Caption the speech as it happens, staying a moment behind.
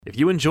If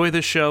you enjoy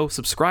this show,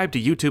 subscribe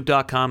to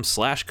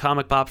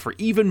youtube.com/comicpop for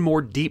even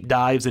more deep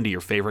dives into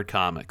your favorite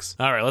comics.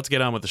 All right, let's get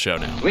on with the show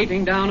now.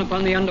 Sweeping down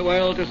upon the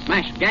underworld to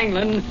smash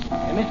gangland.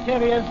 A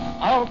mysterious,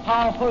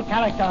 all-powerful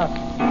character,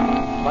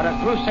 but a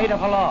crusader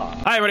for law.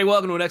 Hi, everybody.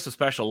 Welcome to an extra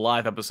special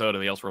live episode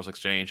of the Elseworlds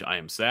Exchange. I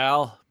am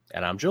Sal.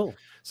 And I'm Joel.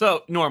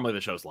 So, normally the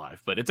show's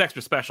live, but it's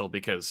extra special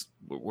because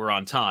we're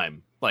on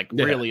time.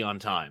 Really on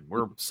time.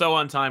 We're so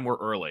on time, we're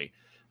early.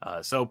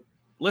 So,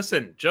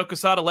 listen, Joe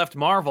Quesada left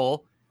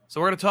Marvel, so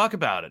we're going to talk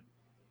about it.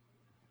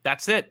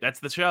 That's it. That's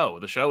the show.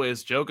 The show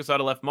is Joe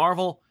Quesada left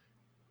Marvel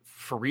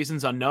for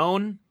reasons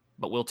unknown,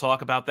 but we'll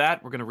talk about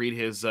that. We're going to read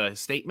his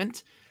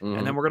statement,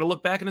 and then we're going to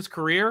look back in his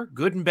career,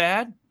 good and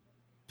bad,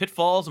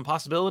 pitfalls and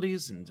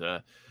possibilities, and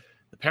the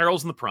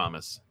perils and the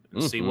promise,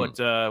 and see what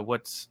the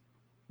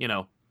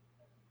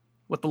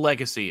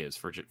legacy is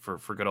for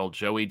good old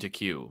Joey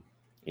DeQ.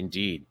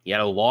 Indeed. He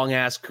had a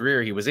long-ass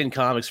career. He was in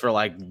comics for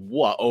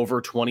over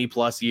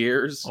 20-plus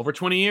years? Over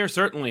 20 years,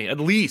 certainly,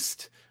 at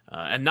least.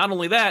 And not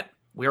only that,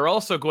 we are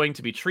also going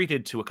to be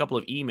treated to a couple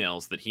of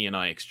emails that he and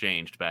I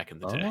exchanged back in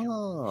the day.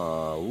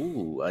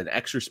 Oh, an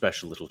extra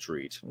special little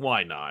treat.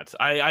 Why not?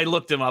 I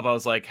looked him up. I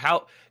was like,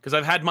 how? Because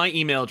I've had my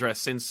email address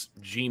since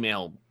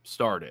Gmail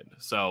started.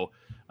 So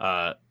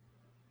I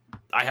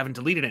haven't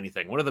deleted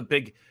anything. One of the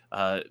big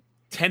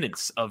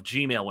tenets of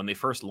Gmail when they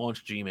first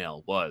launched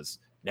Gmail was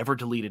never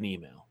delete an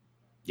email.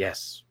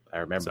 Yes, I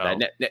remember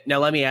that. Now,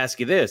 let me ask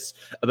you this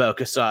about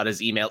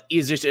Quesada's email.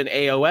 Is it an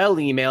AOL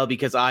email?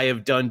 Because I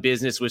have done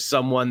business with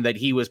someone that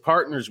he was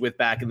partners with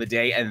back in the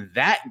day, and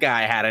that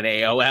guy had an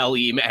AOL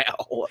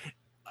email.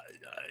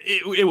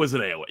 It was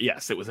an AOL.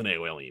 Yes, it was an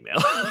AOL email.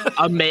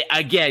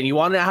 Again, you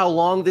want to know how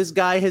long this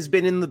guy has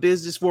been in the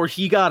business for?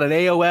 He got an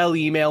AOL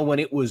email when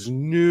it was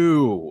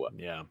new.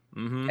 Yeah.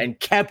 And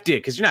kept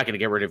it, because you're not going to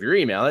get rid of your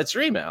email. That's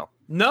your email.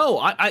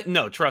 No,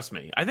 no, trust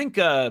me. I think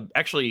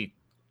actually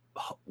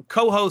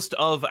co-host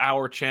of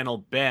our channel,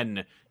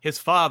 Ben, his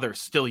father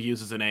still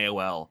uses an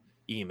AOL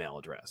email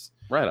address.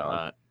 Right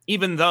on.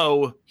 Even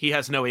though he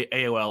has no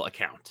AOL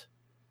account.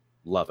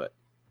 Love it.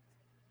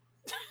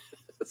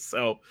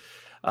 So,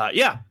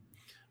 yeah,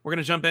 we're going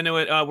to jump into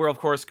it. We're, of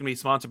course, going to be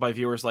sponsored by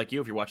viewers like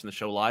you. If you're watching the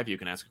show live, you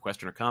can ask a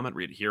question or comment,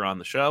 read it here on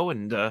the show.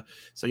 And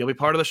so you'll be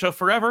part of the show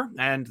forever.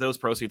 And those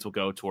proceeds will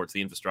go towards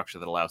the infrastructure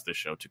that allows this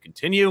show to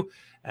continue.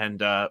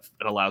 And it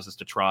allows us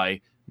to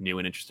try new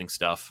and interesting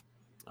stuff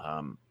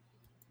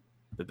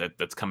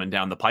that's coming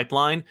down the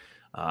pipeline.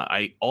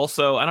 I'll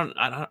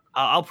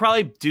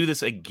probably do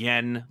this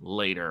again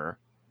later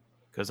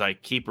because I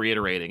keep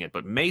reiterating it.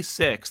 But May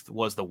 6th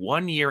was the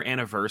 1-year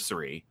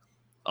anniversary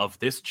of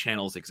this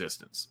channel's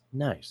existence.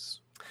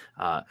 Nice.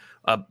 A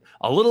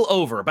little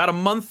over, about a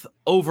month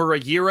over a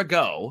year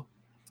ago,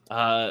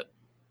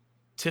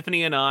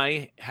 Tiffany and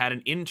I had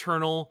an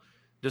internal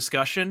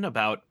discussion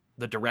about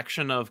the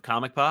direction of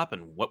Comic Pop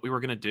and what we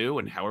were going to do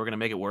and how we were going to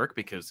make it work,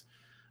 because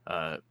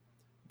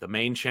the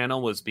main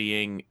channel was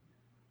being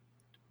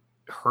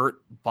hurt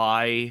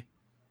by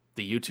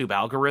the YouTube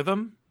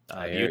algorithm.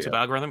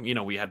 Algorithm,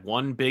 we had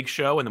one big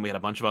show and then we had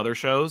a bunch of other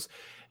shows,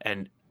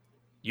 and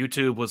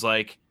YouTube was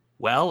like,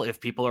 well, if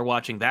people are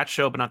watching that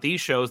show but not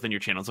these shows, then your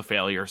channel's a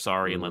failure.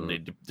 Sorry. And then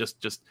they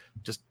just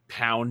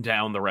pound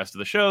down the rest of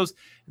the shows.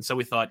 And so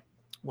we thought,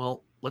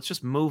 well, let's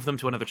just move them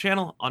to another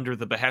channel under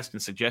the behest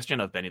and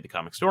suggestion of Benny the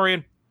Comic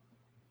Historian,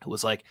 who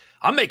was like,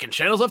 I'm making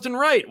channels left and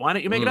right. Why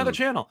don't you make another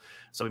channel?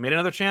 So we made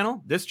another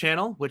channel, this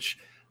channel, which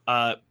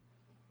one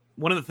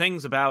of the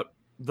things about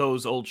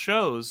those old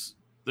shows,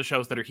 the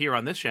shows that are here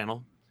on this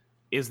channel,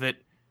 is that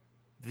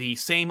the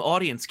same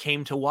audience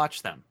came to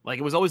watch them. Like,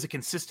 it was always a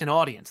consistent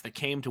audience that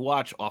came to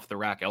watch Off the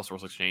Rack,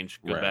 Elseworlds Exchange,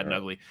 Good, Bad, and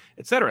Ugly,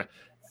 etc.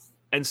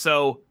 And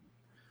so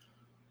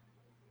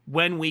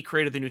when we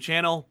created the new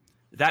channel,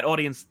 that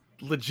audience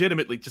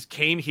legitimately just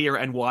came here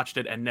and watched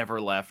it and never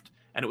left.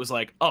 And it was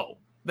like, oh,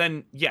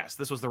 then yes,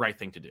 this was the right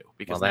thing to do,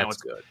 because now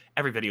it's good.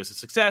 Every video is a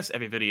success,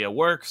 every video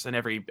works, and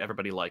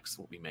everybody likes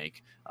what we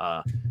make.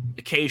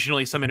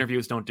 Occasionally, some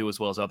interviews don't do as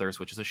well as others,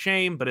 which is a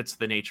shame, but it's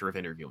the nature of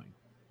interviewing.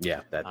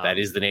 Yeah, that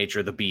is the nature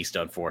of the beast,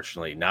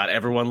 unfortunately. Not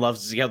everyone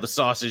loves to see how the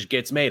sausage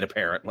gets made,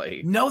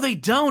 apparently. No, they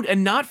don't.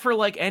 And not for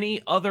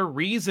any other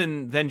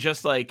reason than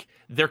just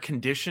they're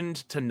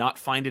conditioned to not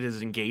find it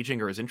as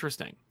engaging or as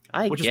interesting.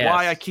 Which is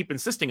why I keep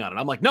insisting on it.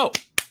 I'm like, no,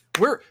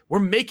 we're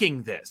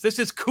making this. This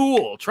is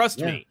cool. Trust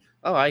me.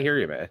 Oh, I hear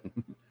you, man.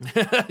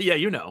 Yeah,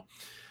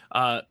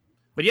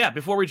 But yeah,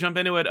 before we jump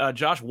into it,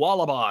 Josh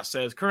Wallabaugh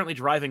says, currently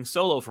driving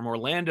solo from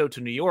Orlando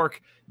to New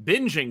York,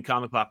 binging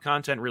Comic Pop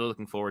content. Really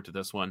looking forward to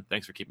this one.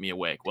 Thanks for keeping me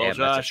awake. Well, Josh,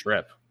 that's a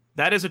trip.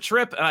 That is a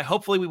trip, and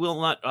hopefully we will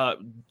not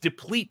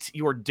deplete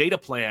your data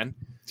plan.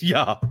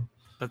 Yeah.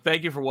 But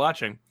thank you for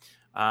watching,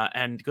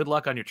 and good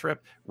luck on your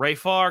trip. Ray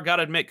Farr,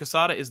 gotta admit,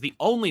 Quesada is the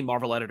only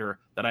Marvel editor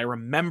that I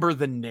remember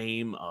the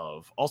name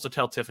of. Also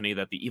tell Tiffany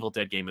that the Evil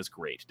Dead game is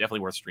great.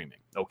 Definitely worth streaming.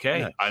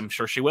 Okay, nice. I'm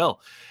sure she will.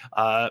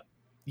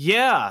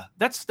 Yeah,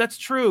 that's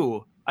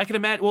true. I can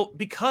imagine. Well,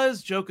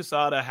 because Joe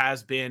Quesada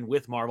has been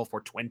with Marvel for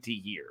 20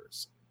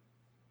 years,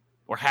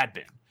 or had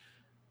been.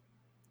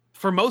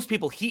 for most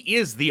people, he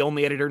is the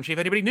only editor-in-chief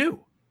anybody knew.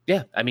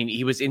 Yeah, I mean,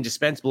 he was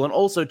indispensable. And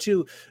also,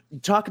 too,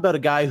 talk about a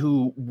guy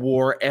who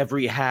wore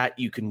every hat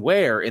you can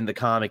wear in the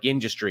comic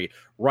industry.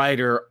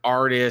 Writer,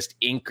 artist,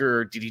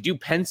 inker. Did he do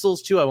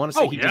pencils, too? I want to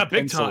say he did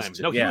big pencils time.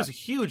 too. No, he was a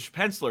huge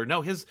penciler.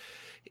 No,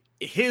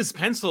 his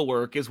pencil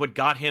work is what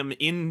got him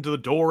into the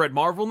door at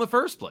Marvel in the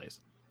first place.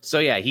 So,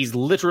 yeah, he's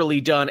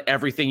literally done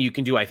everything you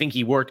can do. I think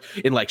he worked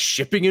in, like,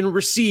 shipping and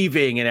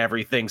receiving and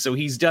everything. So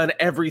he's done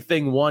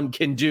everything one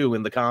can do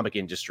in the comic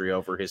industry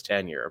over his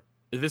tenure.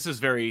 This is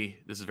very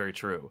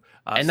true.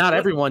 And not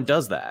everyone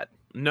does that.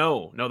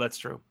 No, that's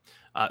true.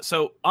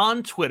 So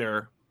on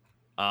Twitter,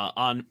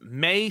 on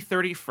May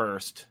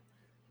 31st,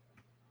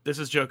 this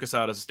is Joe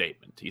Quesada's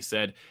statement. He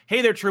said,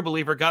 "Hey there, true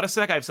believer. Got a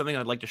sec? I have something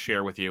I'd like to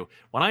share with you.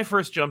 When I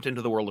first jumped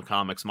into the world of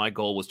comics, my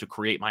goal was to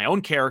create my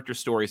own character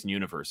stories and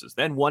universes.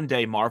 Then one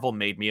day, Marvel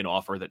made me an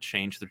offer that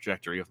changed the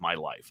trajectory of my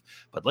life.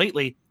 But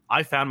lately,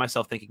 I found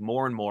myself thinking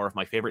more and more of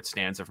my favorite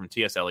stanza from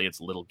T.S.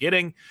 Eliot's Little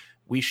Gidding.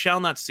 We shall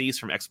not cease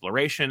from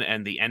exploration,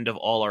 and the end of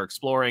all our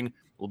exploring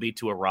will be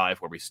to arrive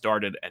where we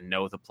started and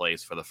know the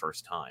place for the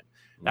first time.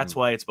 That's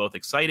why it's both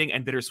exciting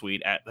and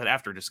bittersweet that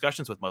after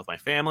discussions with both my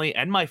family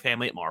and my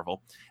family at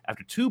Marvel,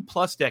 after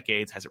 2+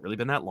 decades, has it really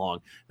been that long,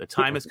 the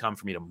time has come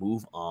for me to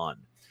move on.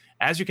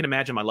 As you can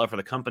imagine, my love for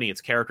the company, its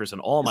characters, and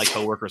all my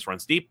coworkers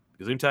runs deep,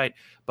 tight,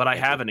 but I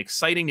have an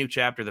exciting new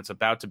chapter that's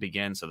about to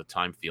begin, so the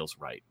time feels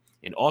right.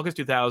 In August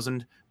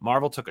 2000,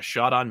 Marvel took a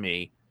shot on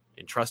me,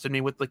 entrusted me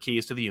with the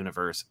keys to the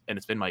universe, and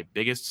it's been my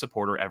biggest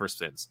supporter ever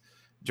since.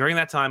 During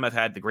that time, I've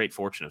had the great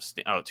fortune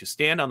of to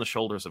stand on the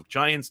shoulders of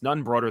giants,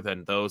 none broader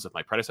than those of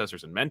my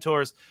predecessors and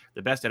mentors,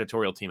 the best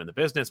editorial team in the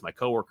business, my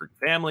coworker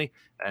and family,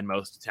 and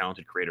most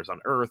talented creators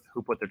on Earth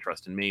who put their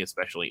trust in me,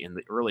 especially in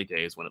the early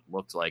days when it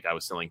looked like I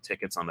was selling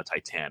tickets on the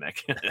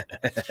Titanic.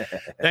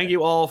 Thank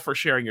you all for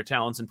sharing your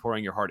talents and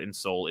pouring your heart and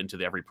soul into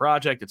every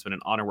project. It's been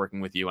an honor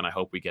working with you, and I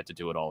hope we get to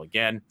do it all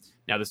again.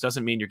 Now, this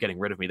doesn't mean you're getting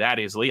rid of me that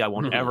easily. I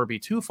won't ever be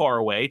too far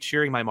away,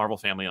 cheering my Marvel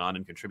family on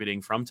and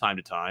contributing from time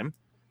to time,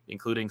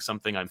 including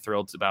something I'm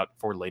thrilled about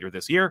for later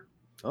this year.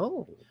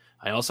 Oh.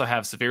 I also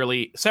have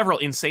several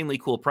insanely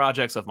cool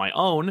projects of my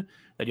own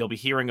that you'll be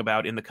hearing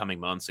about in the coming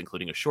months,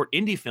 including a short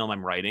indie film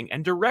I'm writing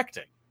and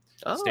directing.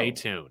 Oh. Stay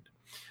tuned.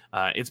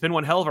 It's been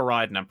one hell of a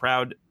ride, and I'm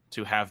proud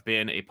to have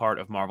been a part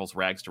of Marvel's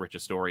rags to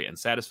riches story and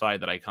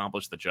satisfied that I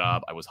accomplished the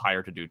job I was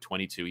hired to do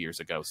 22 years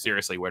ago.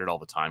 Seriously, where did all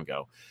the time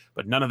go?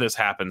 But none of this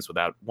happens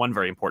without one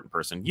very important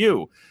person,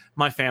 you.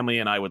 My family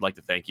and I would like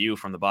to thank you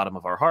from the bottom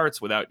of our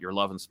hearts. Without your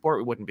love and support,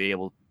 we wouldn't be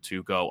able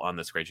to go on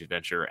this great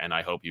adventure, and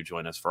I hope you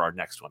join us for our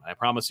next one. I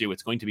promise you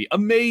it's going to be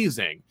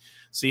amazing.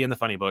 See you in the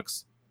funny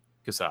books.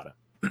 Quesada.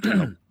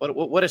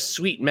 What a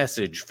sweet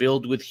message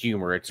filled with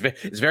humor. It's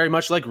very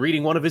much like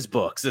reading one of his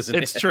books, isn't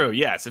it? It's true.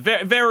 Yes,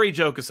 very, very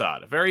Joe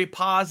Quesada. Very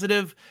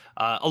positive,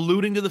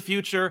 alluding to the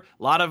future.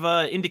 A lot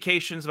of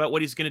indications about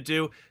what he's going to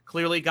do.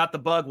 Clearly, got the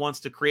bug. Wants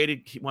to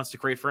create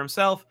for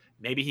himself.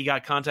 Maybe he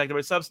got contacted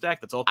by Substack.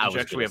 That's all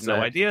conjecture. We have no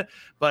idea.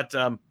 But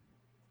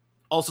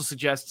also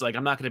suggests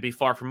I'm not going to be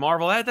far from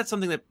Marvel. That's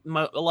something that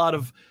a lot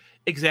of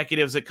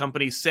executives at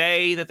companies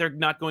say that they're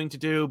not going to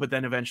do, but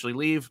then eventually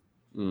leave.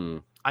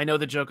 I know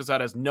that Joe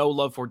Quesada has no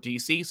love for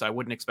DC, so I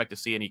wouldn't expect to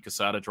see any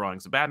Quesada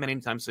drawings of Batman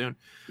anytime soon.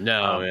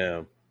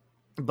 No,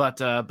 But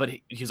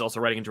he's also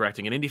writing and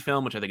directing an indie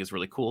film, which I think is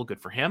really cool. Good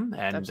for him.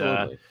 And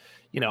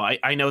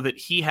I know that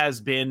he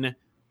has been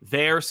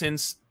there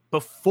since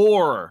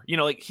before.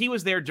 He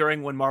was there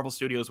during when Marvel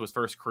Studios was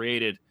first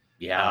created.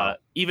 Yeah.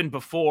 Even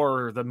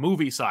before the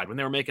movie side, when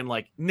they were making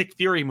Nick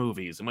Fury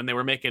movies and when they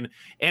were making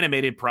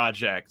animated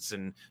projects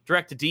and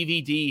direct to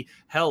DVD,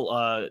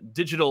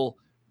 digital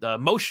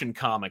motion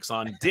comics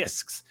on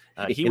discs.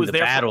 He was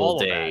there for all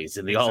days,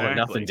 in the all or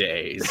nothing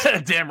days.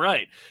 Damn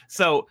right.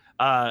 So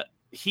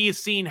he has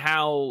seen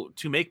how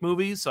to make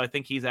movies. So I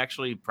think he's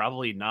actually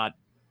probably not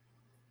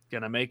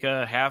gonna make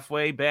a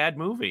halfway bad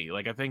movie.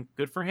 I think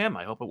good for him.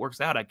 I hope it works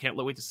out. I can't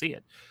wait to see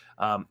it.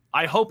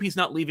 I hope he's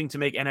not leaving to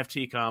make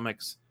NFT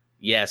comics.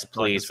 Yes,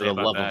 please, for the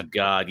love of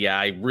God. Yeah,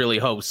 I really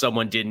hope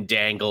someone didn't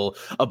dangle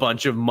a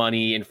bunch of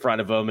money in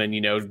front of him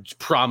and,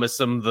 promise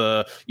him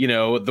the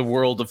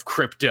world of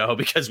crypto,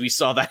 because we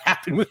saw that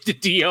happen with the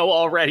Dio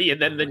already.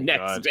 And then the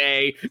next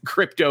day,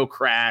 crypto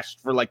crashed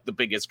for the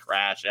biggest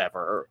crash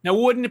ever. Now,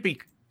 wouldn't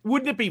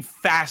it be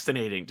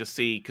fascinating to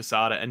see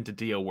Quesada and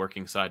DiDio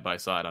working side by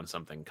side on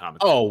something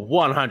comic? Oh,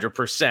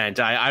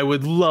 100%. I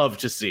would love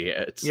to see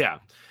it. Yeah.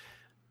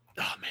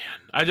 Oh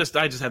man, I just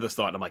had this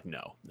thought, and I'm like,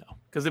 no,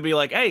 because it'd be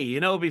hey,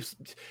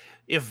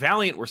 if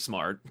Valiant were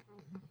smart,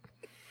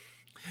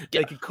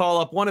 they could call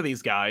up one of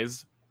these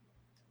guys.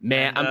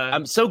 Man,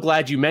 I'm so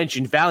glad you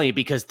mentioned Valiant,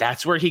 because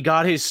that's where he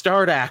got his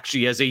start,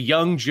 actually, as a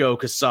young Joe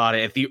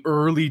Quesada at the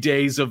early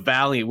days of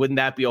Valiant. Wouldn't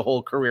that be a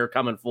whole career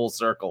coming full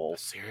circle?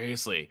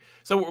 Seriously.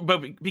 So,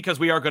 but because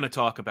we are going to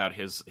talk about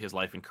his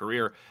life and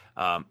career,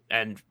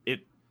 and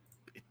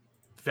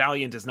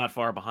Valiant is not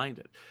far behind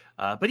it.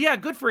 But yeah,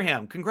 good for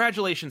him.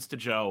 Congratulations to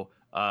Joe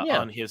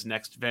on his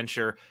next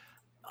venture.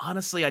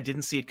 honestly, I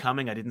didn't see it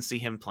coming. I didn't see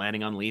him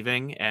planning on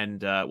leaving,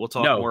 and we'll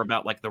talk more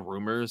about like the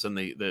rumors and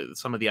the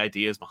some of the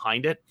ideas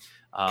behind it.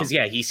 Because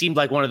he seemed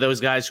like one of those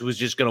guys who was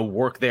just going to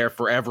work there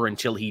forever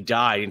until he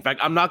died. In fact,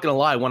 I'm not going to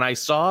lie. When I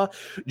saw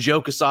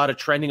Joe Quesada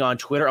trending on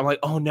Twitter, I'm like,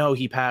 oh no,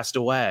 he passed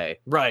away.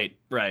 Right.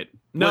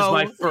 No,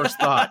 was my first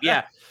thought.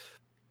 Yeah,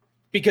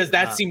 because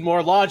that seemed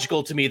more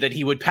logical to me that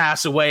he would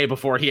pass away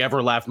before he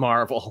ever left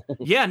Marvel.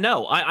 Yeah,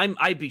 no,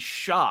 I'd be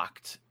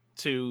shocked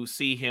to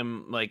see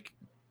him like,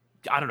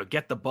 I don't know,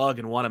 get the bug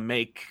and want to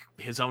make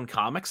his own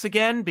comics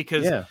again,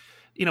 because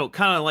you know,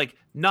 kind of like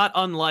not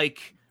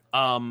unlike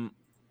I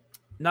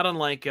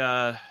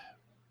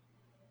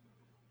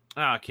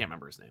can't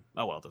remember his name.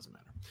 Oh well, it doesn't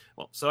matter.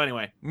 Well, so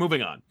anyway,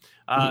 moving on.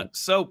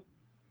 So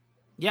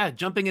yeah,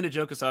 jumping into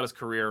Joe Quesada's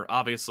career,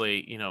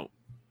 obviously, you know,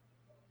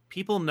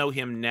 people know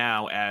him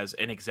now as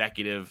an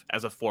executive,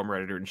 as a former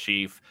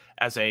editor-in-chief,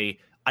 as a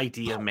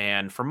idea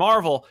man for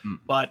Marvel.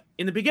 But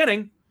in the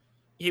beginning,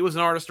 he was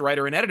an artist,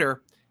 writer, and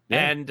editor.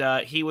 And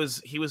he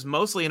was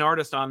mostly an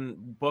artist on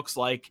books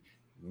like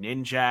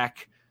Ninjak,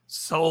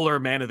 Solar,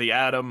 Man of the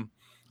Atom,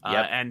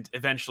 and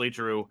eventually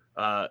drew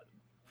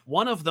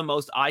one of the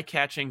most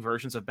eye-catching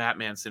versions of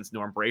Batman since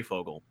Norm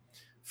Brayfogle,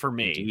 for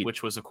me,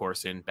 which was, of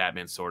course, in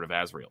Batman Sword of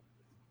Azrael.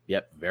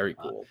 Yep, very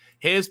cool.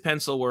 His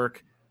pencil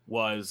work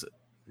was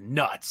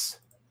nuts,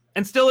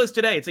 and still is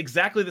today. It's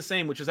exactly the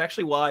same, which is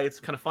actually why it's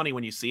kind of funny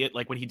when you see it,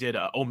 like when he did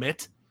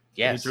Omit.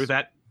 He drew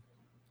that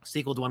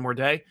sequel to One More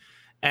Day,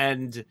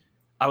 and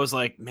I was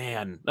like,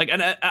 man, like,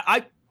 and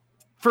I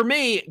for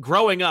me,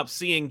 growing up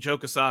seeing Joe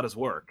Quesada's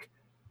work,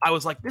 I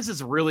was like, this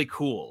is really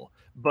cool.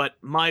 But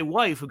my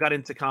wife, who got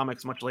into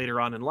comics much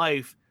later on in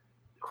life,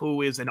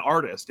 who is an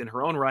artist in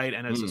her own right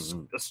and is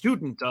a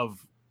student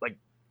of like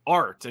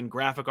art and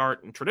graphic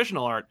art and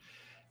traditional art,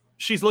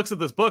 she looks at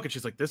this book and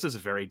she's like, this is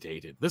very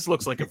dated. This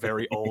looks like a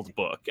very old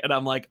book. And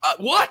I'm like,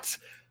 what?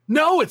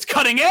 No, it's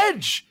cutting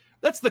edge.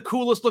 That's the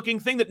coolest looking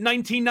thing that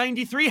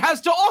 1993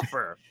 has to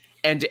offer.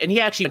 And he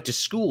actually went to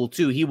school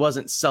too. He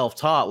wasn't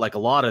self-taught like a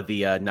lot of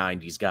the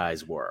 90s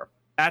guys were.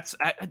 I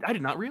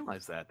did not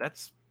realize that.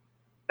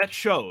 That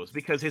shows,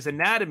 because his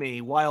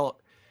anatomy, while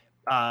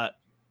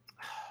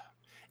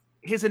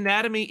his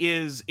anatomy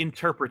is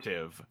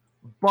interpretive,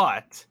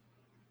 but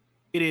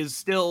it is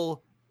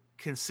still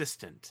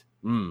consistent.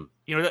 You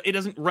know, it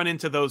doesn't run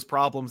into those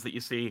problems that you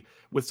see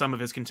with some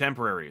of his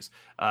contemporaries.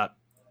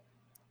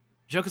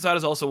 Joe Quesada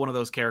is also one of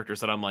those characters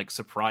that I'm like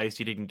surprised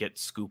he didn't get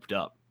scooped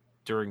up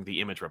during the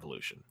Image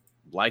Revolution.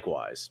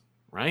 Likewise.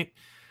 Right?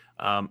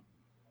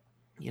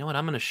 You know what?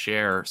 I'm going to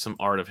share some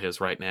art of his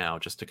right now,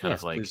 just to kind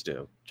of like, please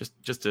do.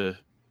 Just to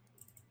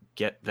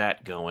get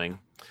that going.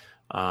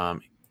 But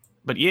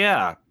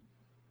yeah,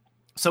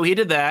 so he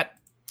did that.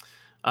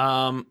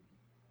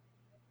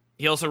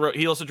 He also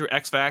drew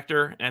X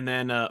Factor, and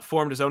then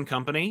formed his own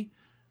company,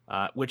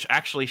 which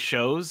actually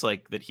shows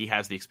like that he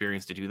has the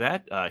experience to do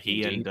that.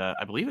 He Indeed. And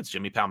I believe it's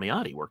Jimmy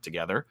Palmiotti worked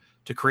together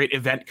to create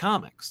Event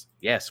Comics.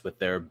 Yes, with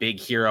their big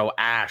hero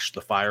Ash,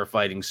 the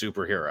firefighting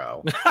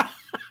superhero.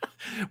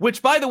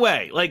 Which, by the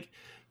way, like,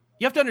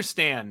 you have to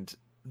understand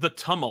the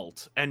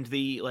tumult and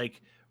the like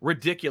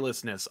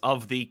ridiculousness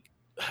of the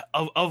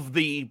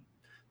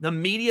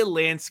media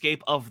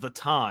landscape of the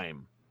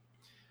time.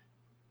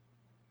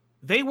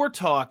 They were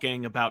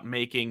talking about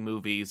making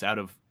movies out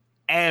of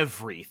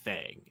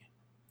everything.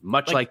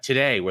 Much like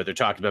today, where they're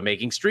talking about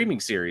making streaming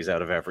series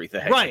out of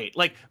everything. Right.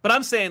 Like, but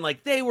I'm saying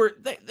like there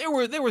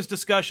was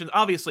discussion,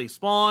 obviously,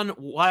 Spawn,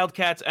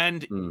 Wildcats,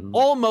 and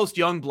almost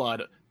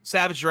Youngblood,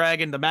 Savage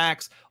Dragon, The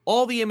Max, a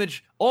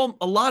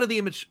lot of the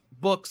Image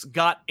books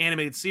got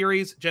animated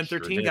series. Gen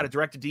 13 got a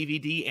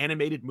direct-to-DVD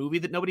animated movie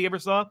that nobody ever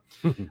saw.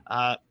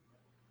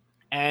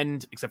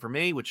 And except for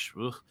me, which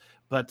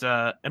but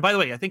and by the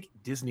way, I think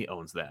Disney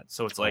owns that,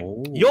 so it's like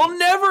you'll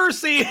never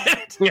see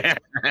it. Yeah.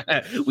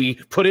 We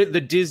put it in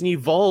the Disney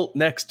vault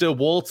next to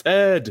Walt's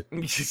head.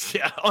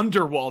 Yeah,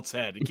 under Walt's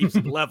head. It keeps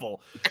it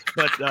level.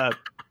 But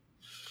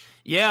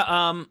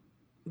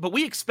but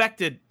we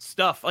expected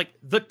stuff like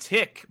The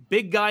Tick,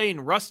 Big Guy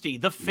and Rusty,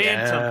 The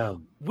Phantom. Yeah.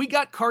 We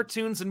got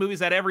cartoons and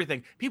movies out of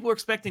everything. People were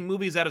expecting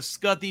movies out of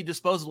Scud the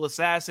Disposable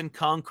Assassin,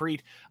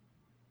 Concrete.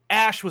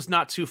 Ash was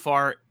not too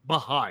far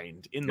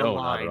behind in the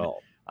line.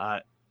 Not at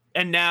all.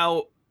 And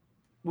now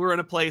we're in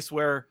a place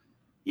where,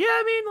 yeah,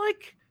 I mean,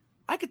 like,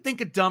 I could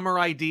think of dumber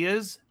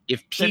ideas.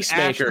 If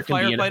Peacemaker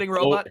can be firefighting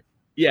robot.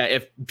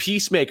 If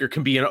Peacemaker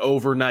can be an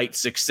overnight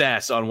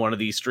success on one of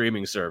these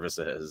streaming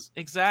services.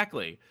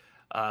 Exactly.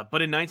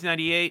 But in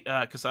 1998,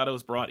 Quesada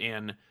was brought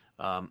in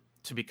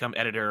to become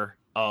editor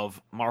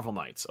of Marvel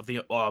Knights, of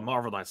the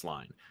Marvel Knights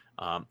line.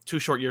 2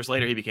 short years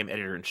later, he became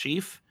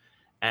editor-in-chief.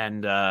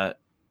 And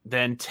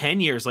then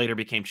 10 years later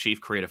became chief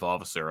creative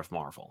officer of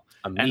Marvel.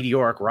 A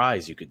meteoric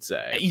rise, you could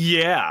say.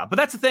 Yeah, but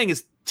that's the thing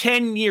is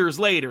 10 years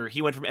later,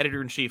 he went from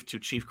editor-in-chief to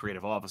chief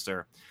creative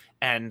officer,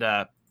 and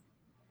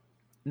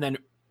then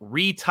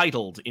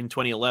retitled in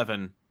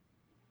 2011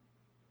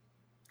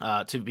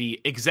 to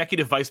be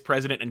executive vice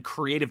president and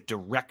creative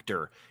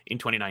director in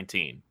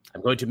 2019.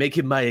 I'm going to make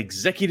him my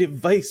executive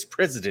vice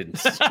president.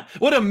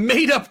 What a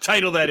made-up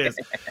title that is.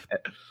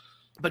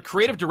 But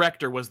creative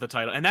director was the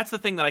title, and that's the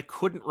thing that I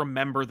couldn't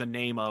remember the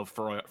name of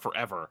for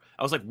forever.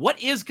 I was like,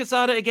 what is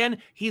Quesada again?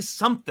 He's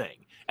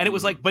something. And it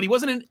was like, but he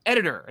wasn't an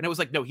editor. And it was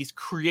like, no, he's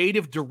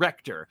creative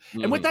director.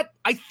 And with that,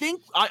 I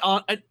think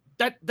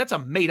that's a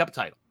made-up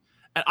title.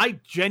 And I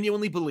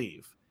genuinely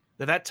believe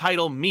that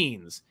title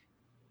means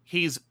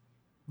he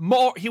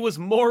was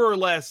more or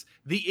less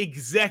the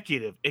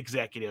executive.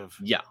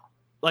 Yeah.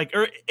 Like,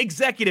 or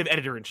executive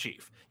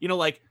editor-in-chief. You know,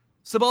 like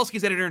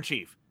Cebulski's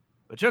editor-in-chief.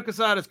 But Joe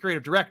Quesada's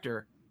creative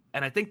director,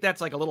 and I think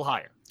that's like a little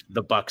higher.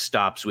 The buck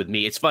stops with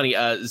me. It's funny.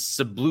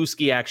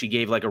 Cebulski actually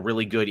gave like a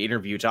really good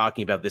interview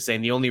talking about this,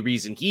 saying the only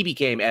reason he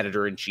became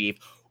editor-in-chief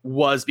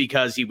was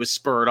because he was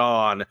spurred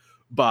on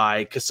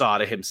by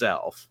Quesada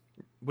himself.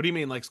 What do you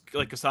mean? Like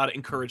Quesada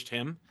encouraged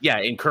him? Yeah,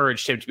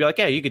 encouraged him to be like,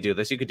 yeah, you could do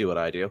this. You could do what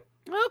I do.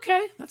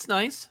 Okay, that's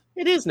nice.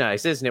 It is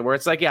nice, isn't it? Where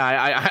it's like,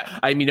 yeah,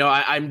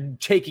 I'm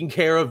taking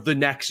care of the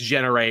next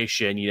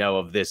generation,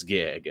 of this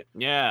gig.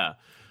 Yeah.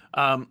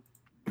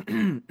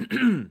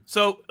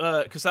 So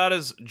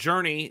Quesada's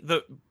journey,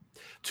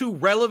 to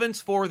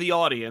relevance for the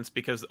audience,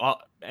 because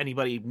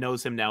anybody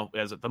knows him now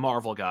as the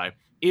Marvel guy,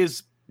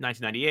 is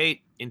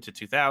 1998 into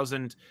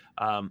 2000.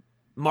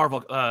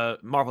 Marvel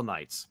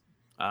Knights.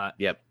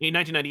 Yep. In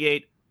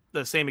 1998,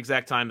 the same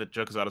exact time that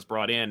Joe Quesada's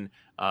brought in,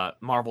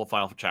 Marvel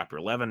filed for Chapter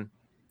 11.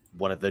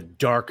 One of the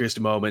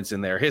darkest moments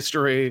in their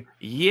history.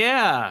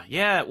 Yeah,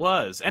 it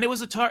was, and it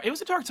was a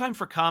dark time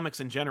for comics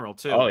in general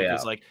too. Oh yeah,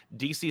 because like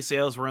DC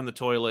sales were in the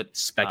toilet,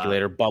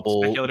 speculator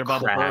bubble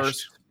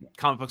burst,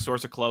 comic book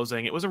stores are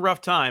closing. It was a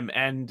rough time,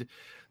 and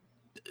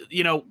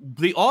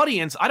the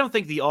audience. I don't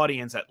think the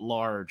audience at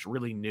large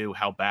really knew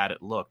how bad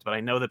it looked, but I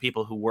know the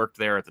people who worked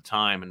there at the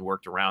time and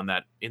worked around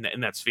that in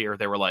that sphere,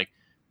 they were like,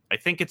 I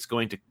think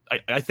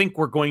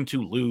we're going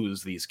to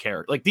lose these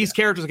characters. Like these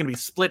characters are going to be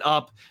split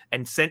up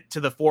and sent to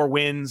the four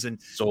winds and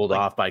sold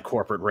off by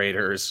corporate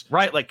raiders.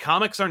 Right. Like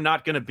comics are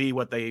not going to be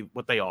what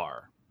they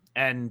are.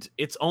 And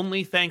it's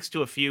only thanks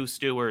to a few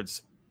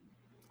stewards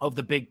of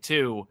the big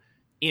two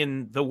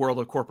in the world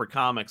of corporate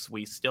comics,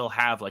 we still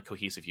have like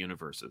cohesive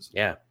universes.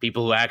 Yeah.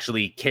 People who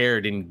actually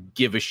cared and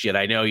give a shit.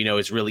 I know,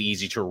 it's really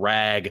easy to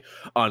rag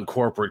on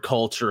corporate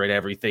culture and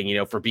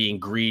everything, for being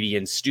greedy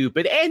and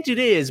stupid. And it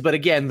is. But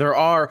again, there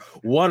are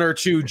one or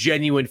two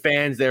genuine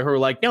fans there who are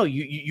like, no,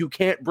 you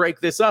can't break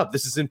this up.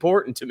 This is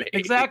important to me.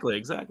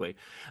 Exactly.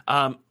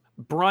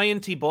 Brian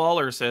T.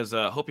 Baller says,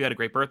 hope you had a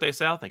great birthday,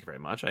 Sal. Thank you very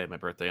much. I had my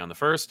birthday on the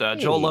 1st.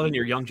 Hey. Joel, loving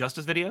your Young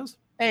Justice videos.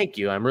 Thank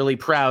you. I'm really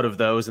proud of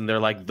those, and they're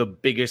like the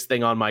biggest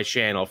thing on my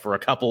channel. For a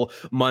couple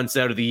months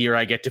out of the year,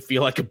 I get to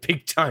feel like a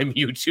big-time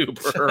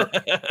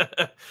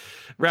YouTuber.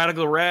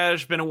 Radical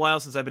Raj, been a while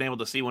since I've been able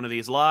to see one of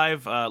these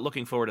live.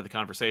 Looking forward to the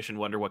conversation.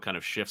 Wonder what kind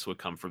of shifts would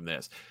come from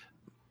this.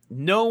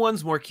 No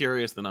one's more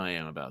curious than I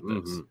am about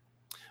this. Mm-hmm.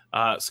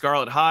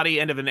 Scarlet Hottie,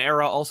 end of an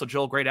era. Also,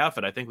 Joel, great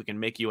outfit. I think we can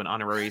make you an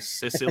honorary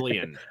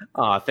Sicilian.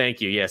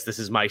 Thank you. Yes, this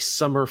is my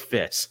summer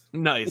fit.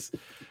 Nice.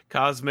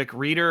 Cosmic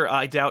Reader,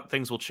 I doubt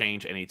things will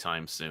change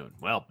anytime soon.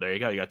 Well, there you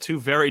go. You got two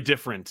very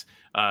different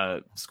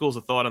schools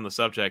of thought on the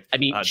subject. I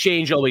mean,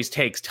 change always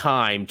takes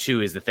time,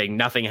 too, is the thing.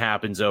 Nothing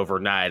happens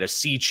overnight. A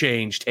sea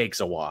change takes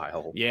a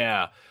while.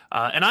 Yeah.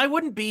 And I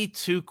wouldn't be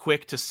too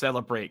quick to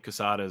celebrate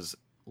Quesada's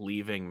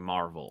leaving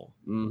Marvel.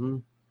 Mm-hmm.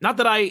 Not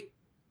that I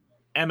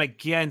am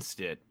against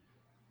it,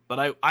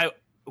 but I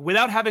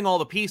without having all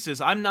the pieces,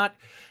 I'm not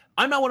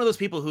one of those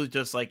people who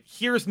just like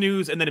hears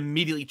news and then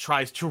immediately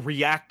tries to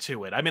react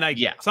to it. I mean,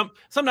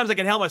 sometimes I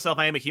can help myself.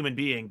 I am a human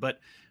being, but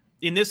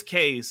in this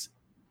case,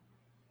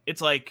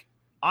 it's like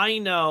I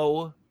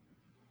know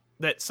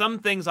that some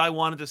things I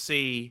wanted to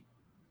see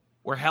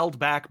were held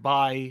back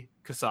by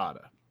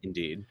Quesada.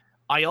 Indeed.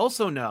 I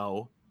also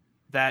know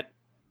that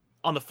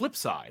on the flip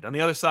side, on the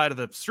other side of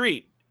the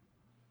street,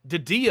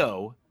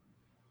 DiDio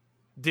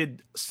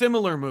did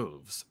similar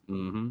moves,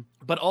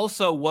 but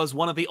also was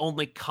one of the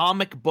only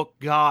comic book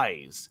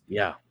guys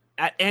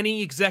at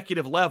any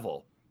executive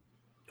level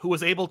who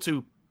was able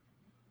to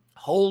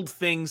hold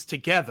things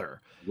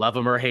together. Love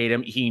him or hate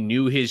him, he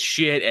knew his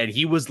shit, and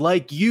he was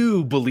like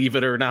you, believe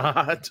it or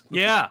not.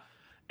 Yeah,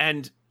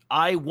 and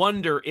I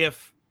wonder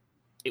if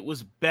it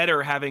was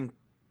better having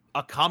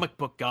a comic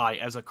book guy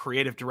as a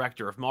creative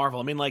director of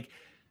Marvel. I mean, like,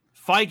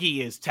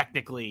 Feige is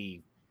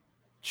technically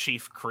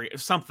chief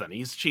creative something.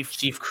 He's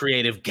chief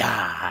creative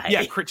guy.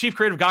 Yeah, chief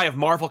creative guy of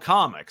Marvel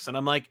Comics. And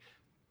I'm like,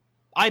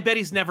 I bet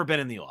he's never been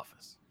in the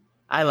office.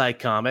 I like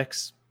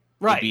comics.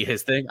 Right. Would be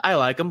his thing. I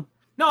like him.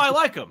 No, I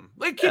like him.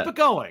 Like, keep it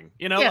going.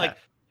 Like,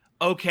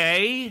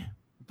 okay.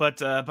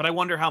 But I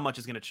wonder how much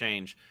is going to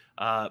change.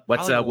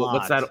 What's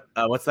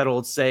that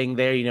old saying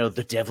there? You know,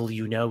 the devil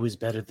you know is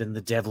better than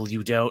the devil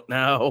you don't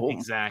know.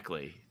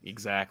 Exactly.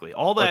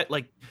 All that,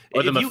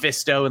 or the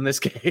Mephisto in this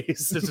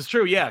case. This is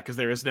true, yeah, because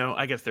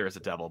I guess there is a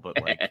devil, but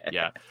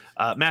yeah.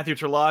 Matthew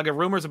Terlaga,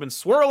 rumors have been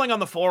swirling on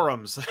the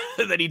forums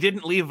that he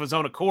didn't leave of his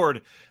own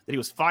accord, that he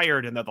was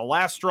fired, and that the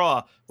last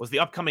straw was the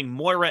upcoming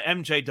Moira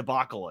MJ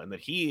debacle, and that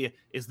he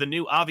is the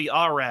new Avi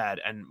Arad,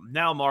 and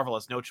now Marvel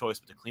has no choice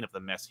but to clean up the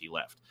mess he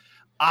left.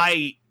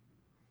 I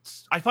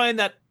find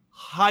that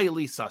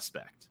highly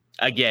suspect.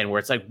 Again, where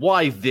it's like,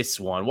 why this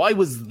one? Why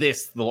was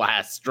this the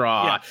last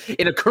straw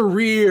in a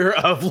career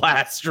of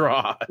last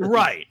straw?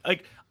 Right.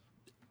 Like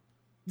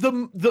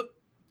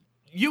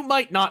you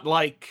might not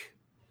like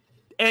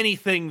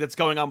anything that's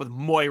going on with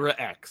Moira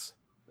X.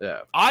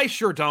 Yeah. I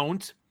sure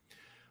don't.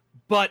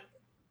 But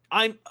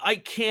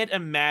I can't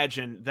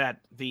imagine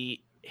that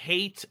the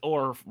hate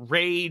or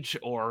rage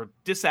or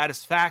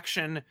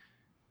dissatisfaction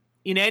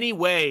in any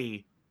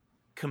way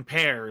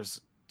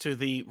compares to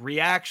the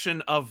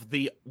reaction of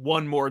the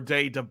One More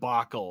Day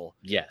debacle.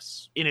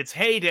 Yes. In its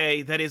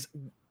heyday, that is,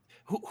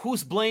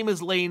 whose blame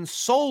is laying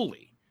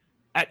solely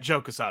at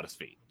Joe Quesada's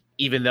feet.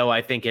 Even though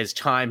I think as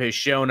time has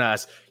shown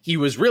us, he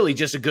was really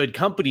just a good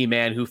company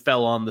man who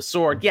fell on the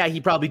sword. Yeah, he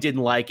probably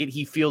didn't like it.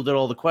 He fielded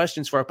all the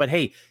questions for it. But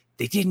hey,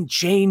 they didn't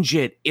change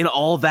it in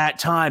all that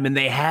time, and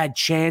they had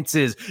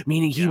chances,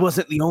 meaning he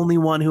wasn't the only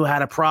one who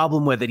had a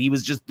problem with it. He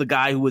was just the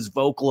guy who was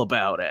vocal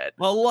about it.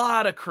 Well, a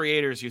lot of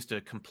creators used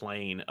to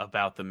complain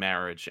about the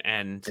marriage,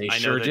 and they I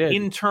know that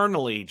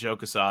internally, Joe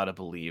Quesada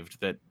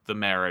believed that the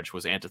marriage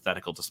was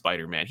antithetical to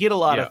Spider-Man. He had a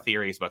lot of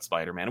theories about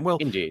Spider-Man,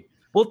 and indeed.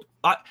 Well,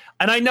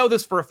 and I know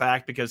this for a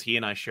fact because he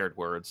and I shared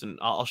words, and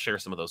I'll share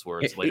some of those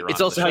words later on. It's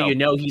also how you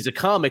know he's a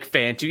comic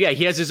fan, too. Yeah,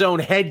 he has his own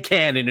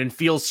headcanon and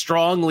feels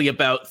strongly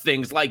about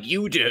things like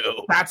you do.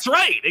 That's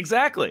right,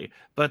 exactly.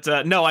 But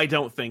no, I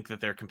don't think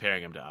that they're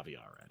comparing him to Avi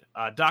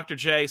Arad. Dr.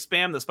 J,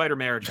 spam the spider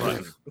marriage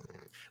button.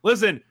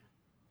 Listen,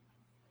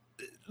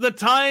 the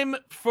time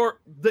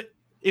for the...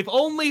 If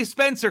only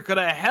Spencer could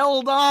have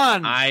held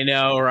on. I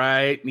know,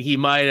 right? It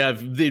might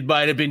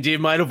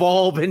have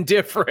all been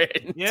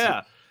different.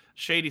 Yeah.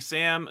 Shady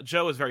Sam,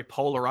 Joe is very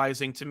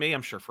polarizing to me.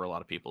 I'm sure for a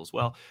lot of people as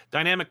well.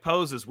 Dynamic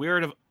poses,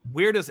 weird AF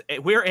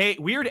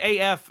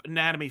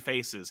anatomy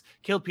faces.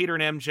 Killed Peter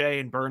and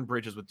MJ and burned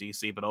bridges with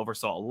DC, but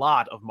oversaw a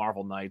lot of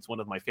Marvel Knights, one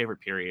of my favorite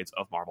periods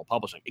of Marvel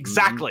publishing.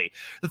 Exactly.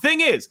 Mm-hmm. The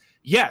thing is,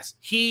 yes,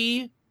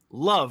 he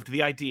loved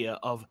the idea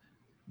of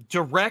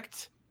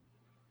direct,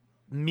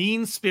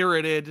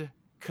 mean-spirited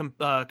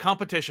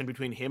competition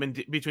between him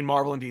and between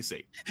Marvel and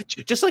DC.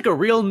 Just like a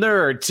real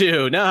nerd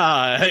too.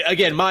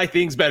 Again, my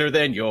thing's better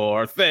than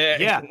your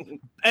thing. Yeah.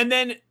 And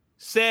then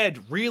said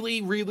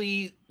really,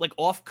 really like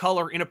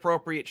off-color,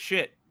 inappropriate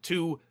shit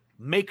to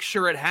make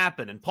sure it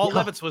happened. And Paul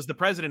Levitz was the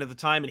president at the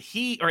time, and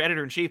or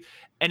editor-in-chief,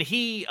 and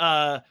he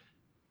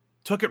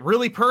took it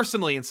really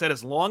personally and said,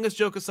 as long as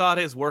Joe Quesada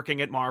is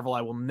working at Marvel,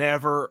 I will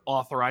never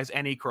authorize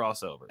any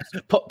crossovers.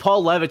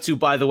 Paul Levitz, who,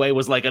 by the way,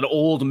 was like an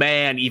old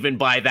man even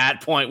by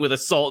that point with a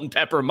salt and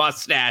pepper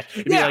mustache.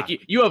 It'd be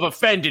like, you have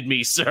offended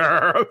me,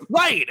 sir.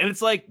 Right. And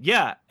it's like,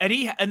 yeah.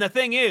 And the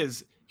thing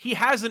is, he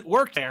hasn't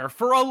worked there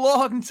for a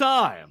long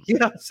time.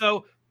 Yeah.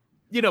 So,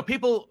 you know,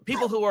 people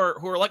who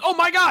are like, oh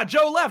my God,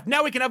 Joe left.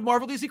 Now we can have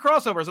Marvel DC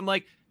crossovers. I'm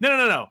like,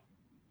 no.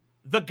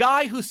 The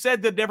guy who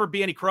said there'd never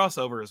be any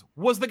crossovers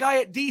was the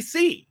guy at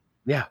DC.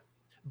 Yeah.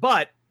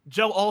 But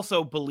Joe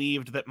also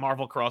believed that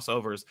Marvel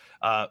crossovers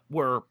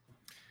were...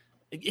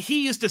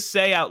 He used to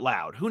say out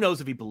loud, who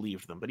knows if he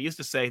believed them, but he used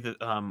to say that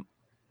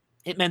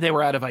it meant they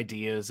were out of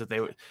ideas, that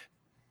they were...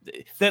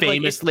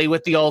 Famously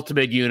with the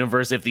Ultimate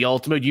Universe, if the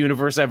Ultimate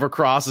Universe ever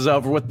crosses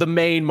over with the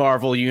main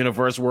Marvel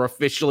Universe, we're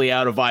officially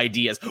out of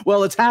ideas.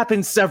 Well, it's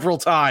happened several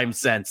times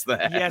since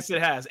then. Yes, it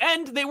has.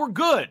 And they were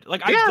good.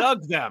 Like, I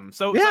dug them.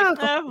 So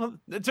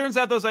it turns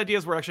out those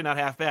ideas were actually not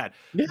half bad.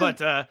 Yeah.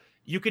 But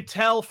you could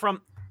tell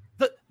from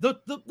the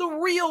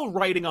real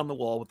writing on the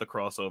wall with the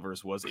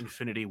crossovers was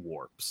Infinity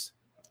Warps.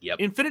 Yep.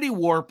 Infinity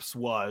Warps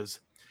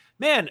was,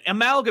 man,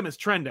 Amalgam is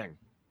trending.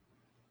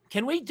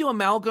 Can we do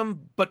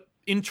Amalgam, but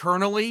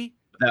internally,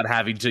 without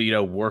having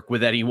to, work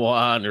with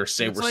anyone or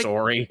say we're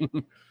sorry?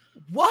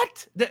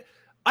 What?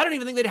 I don't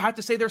even think they'd have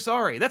to say they're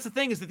sorry. That's the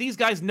thing, is that these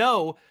guys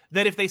know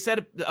that if they set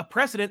a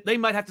precedent, they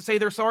might have to say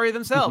they're sorry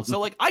themselves.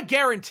 So, I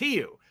guarantee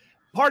you,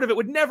 part of it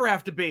would never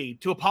have to be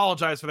to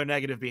apologize for their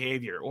negative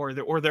behavior or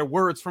their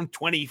words from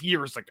 20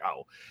 years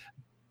ago.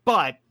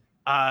 But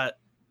I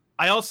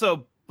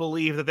also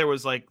believe that there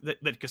was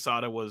that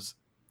Quesada was,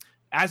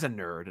 as a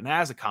nerd and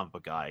as a comic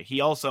book guy,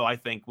 he also, I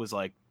think, was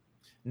like,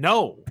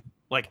 no,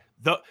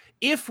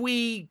 if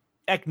we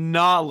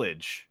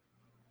acknowledge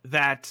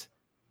that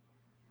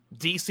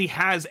DC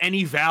has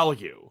any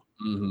value,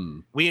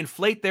 we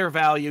inflate their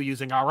value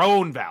using our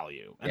own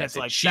value, and it's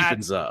like it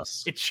cheapens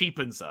us. It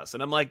cheapens us,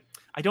 and I'm like,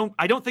 I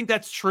don't think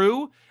that's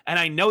true, and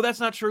I know that's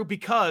not true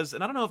because,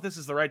 and I don't know if this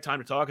is the right time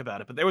to talk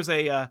about it, but there was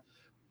I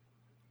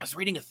was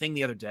reading a thing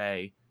the other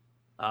day,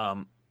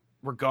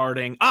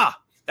 regarding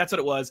that's what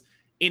it was.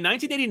 In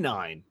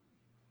 1989,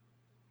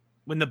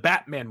 when the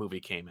Batman movie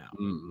came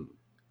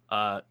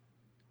out,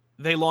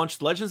 they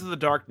launched Legends of the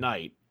Dark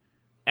Knight,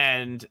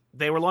 and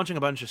they were launching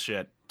a bunch of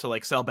shit to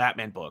like sell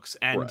Batman books.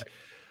 And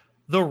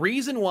the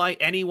reason why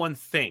anyone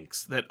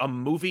thinks that a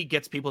movie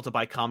gets people to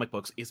buy comic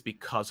books is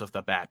because of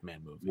the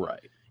Batman movie.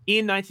 Right.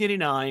 In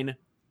 1989,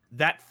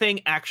 that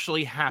thing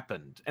actually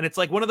happened. And it's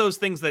like one of those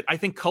things that I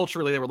think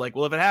culturally they were like,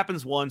 well, if it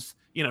happens once,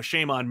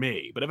 shame on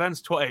me. But if it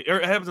happens twice, or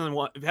if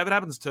it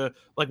happens to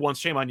like once,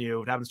 shame on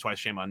you. If it happens twice,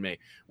 shame on me.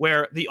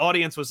 Where the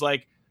audience was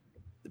like,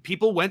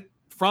 people went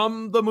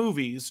from the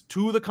movies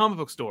to the comic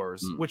book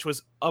stores, which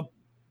was a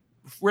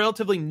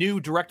relatively new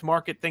direct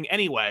market thing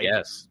anyway.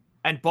 Yes.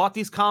 And bought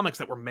these comics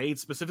that were made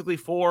specifically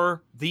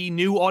for the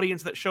new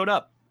audience that showed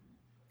up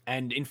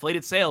and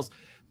inflated sales.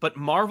 But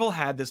Marvel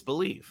had this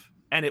belief,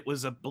 and it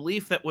was a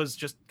belief that was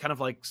just kind of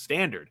like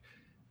standard.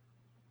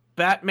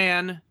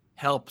 Batman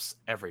helps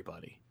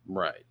everybody.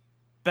 Right.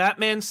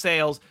 Batman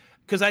sales,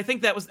 because I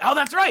think that was,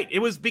 that's right. It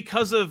was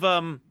because of,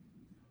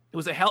 it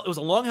was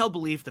a long held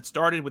belief that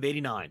started with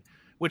 89,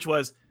 which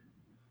was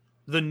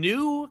the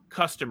new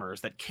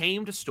customers that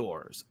came to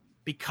stores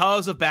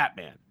because of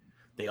Batman.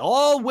 They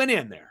all went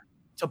in there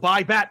to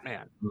buy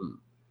Batman,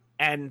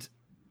 and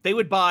they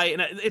would buy,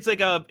 and it's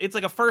like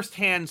a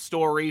first-hand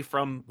story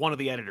from one of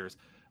the editors.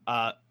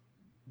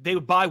 They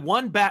would buy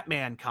one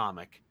Batman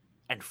comic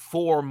and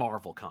 4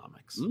 Marvel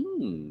comics.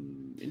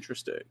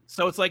 Interesting.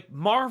 So it's like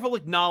Marvel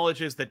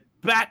acknowledges that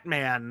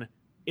Batman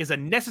is a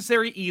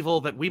necessary evil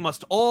that we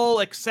must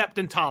all accept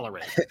and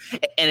tolerate.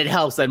 And it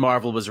helps that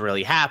Marvel was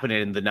really happening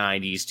in the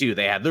 90s, too.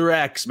 They had their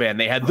X-Men.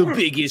 They had the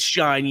biggest,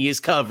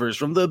 shiniest covers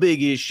from the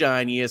biggest,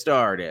 shiniest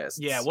artists.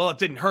 Yeah, well, it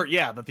didn't hurt,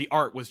 that the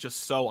art was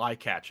just so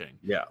eye-catching.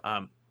 Yeah.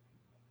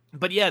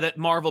 But yeah, that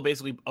Marvel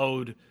basically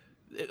owed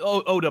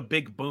a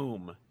big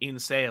boom in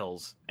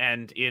sales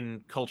and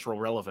in cultural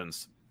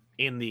relevance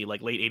in the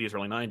like late 80s,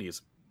 early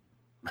 90s.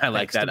 I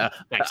like that.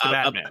 Thanks to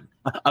Batman.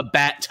 A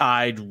bat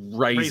tide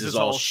raises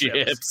all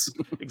ships.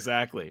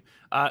 Exactly.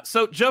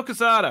 So Joe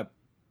Quesada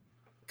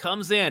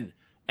comes in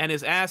and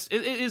is asked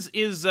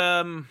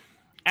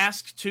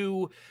asked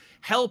to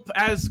help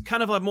as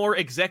kind of a more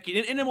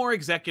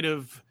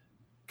executive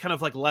kind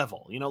of like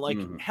level,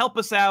 help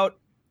us out,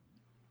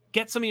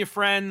 get some of your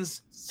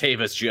friends, save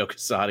us, Joe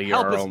Quesada, you're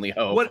our only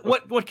hope.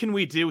 What can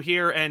we do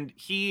here? And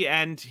he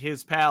and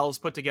his pals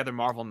put together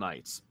Marvel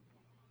Knights.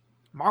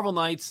 Marvel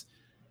Knights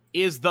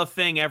is the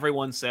thing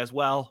everyone says,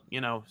 well,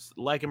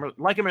 like him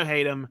or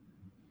hate him,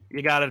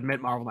 you got to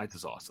admit Marvel Knights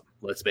is awesome.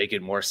 Let's make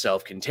it more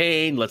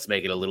self-contained. Let's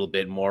make it a little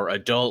bit more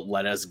adult.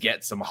 Let us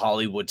get some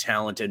Hollywood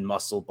talent and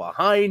muscle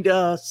behind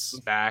us.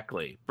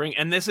 Exactly.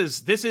 This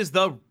is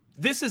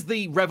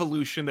the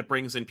revolution that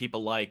brings in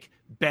people like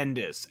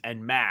Bendis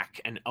and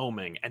Mack and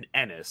Oeming and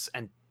Ennis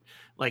and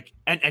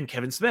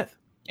Kevin Smith.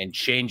 And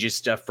changes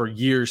stuff for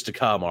years to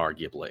come,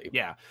 arguably.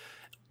 Yeah.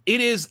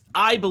 It is,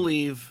 I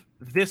believe,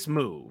 this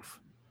move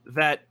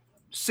that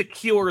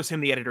secures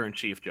him the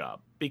editor-in-chief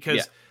job.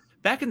 Because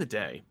back in the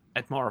day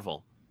at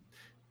Marvel,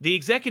 the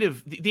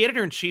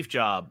editor-in-chief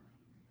job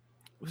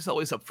was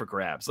always up for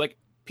grabs. Like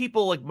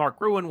people like Mark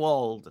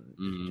Gruenwald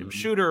and Jim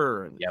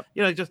Shooter and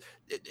just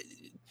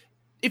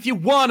if you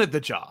wanted the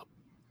job,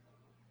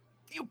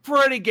 you're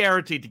pretty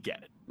guaranteed to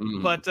get it.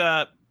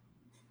 But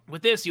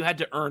with this, you had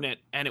to earn it,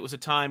 and it was a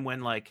time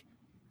when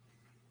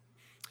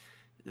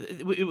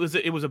it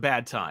was a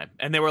bad time,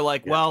 and they were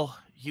like, well,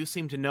 you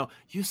seem to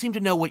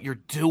know what you're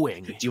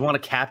doing. Do you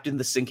want to captain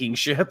the sinking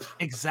ship?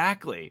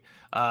 Exactly.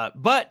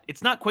 But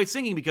it's not quite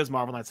sinking because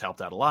Marvel Knights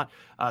helped out a lot.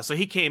 So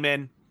he came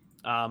in.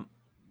 We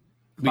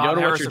don't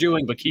know what you're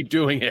doing, but keep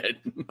doing it.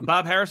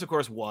 Bob Harris, of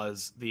course,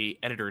 was the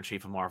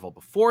editor-in-chief of Marvel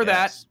before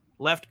that.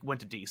 Went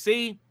to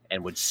DC.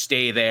 And would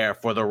stay there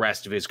for the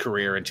rest of his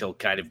career until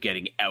kind of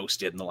getting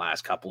ousted in the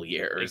last couple of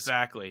years.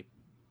 Exactly.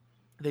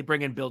 They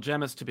bring in Bill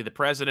Jemas to be the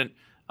president.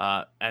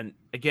 And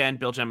again,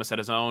 Bill Jemas had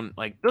his own,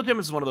 Bill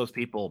Jemas is one of those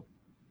people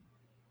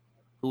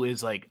who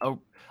is like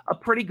a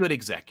pretty good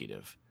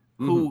executive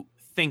who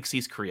thinks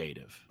he's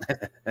creative.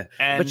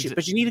 And,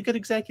 but you need a good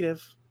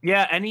executive.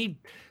 Yeah. And he,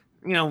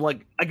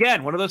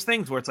 again, one of those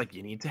things where it's like,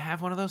 you need to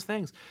have one of those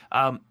things.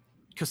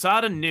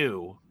 Quesada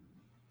knew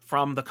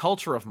from the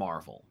culture of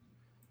Marvel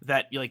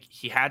that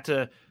he had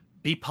to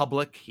be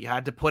public. He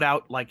had to put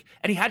out and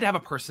he had to have a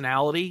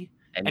personality.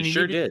 And he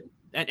sure did.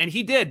 And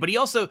he did, but he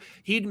also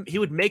he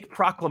would make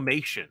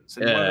proclamations,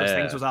 and one of those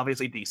things was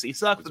obviously DC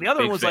sucks. And the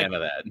other one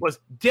was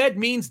dead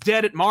means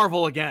dead at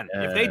Marvel again.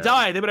 If they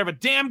die, they better have a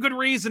damn good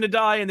reason to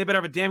die, and they better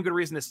have a damn good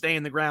reason to stay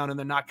in the ground, and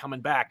they're not coming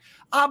back.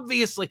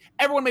 Obviously,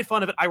 everyone made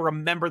fun of it. I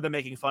remember them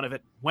making fun of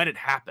it when it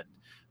happened,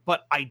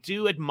 but I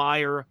do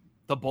admire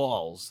the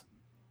balls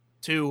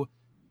to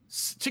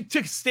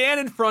stand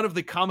in front of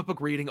the comic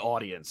book reading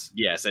audience,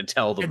 and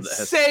tell them and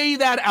say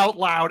that out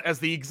loud as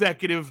the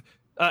executive.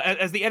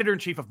 As the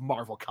editor-in-chief of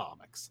Marvel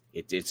Comics.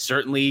 It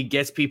certainly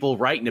gets people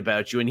writing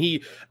about you. And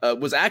he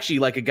was actually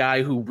like a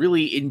guy who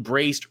really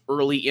embraced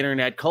early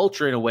internet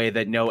culture in a way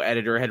that no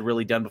editor had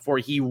really done before.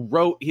 He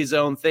wrote his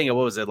own thing.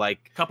 What was it?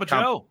 Cup of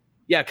Joe.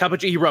 Yeah, Cup of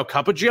Joe. He wrote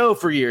Cup of Joe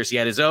for years. He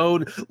had his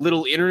own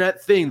little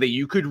internet thing that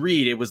you could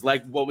read. It was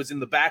like what was in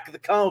the back of the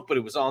comic, but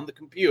it was on the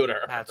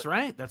computer. That's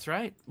right. That's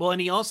right. Well, and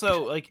he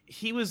also like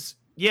he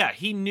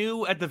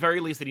knew at the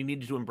very least that he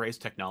needed to embrace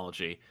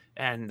technology,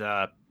 and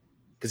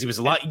because he was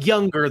a lot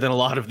younger than a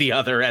lot of the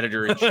other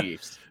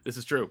editor-in-chiefs. This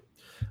is true.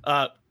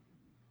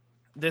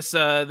 This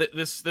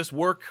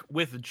work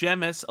with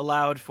Jemis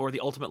allowed for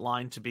the Ultimate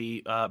line to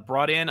be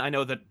brought in. I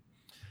know that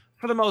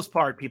for the most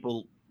part,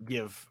 people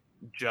give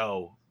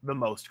Joe the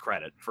most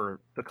credit for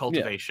the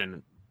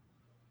cultivation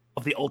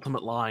of the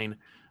Ultimate line.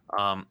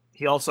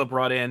 He also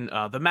brought in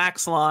the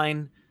Max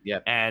line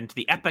and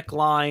the Epic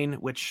line,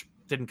 which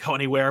didn't go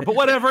anywhere, but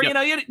whatever,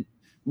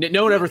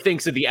 no one ever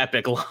thinks of the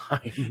Epic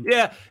line.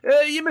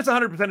 You miss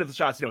 100% of the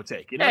shots you don't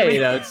take.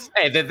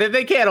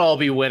 They can't all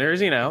be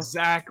winners,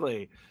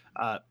 Exactly.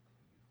 And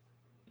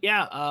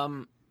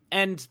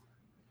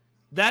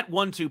that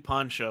 1-2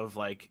 punch of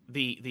like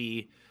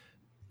the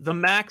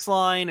Max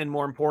line, and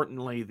more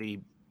importantly, the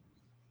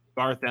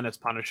Garth Ennis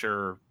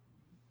Punisher,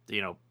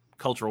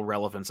 cultural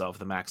relevance of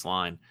the Max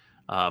line,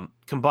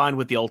 combined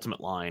with the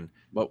Ultimate line.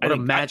 What a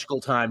magical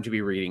time to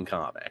be reading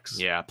comics.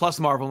 Yeah, plus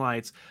Marvel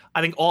Knights.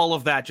 I think all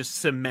of that just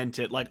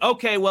cemented, like,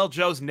 okay, well,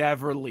 Joe's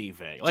never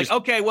leaving. Like,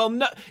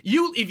 no,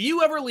 if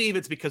you ever leave,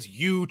 it's because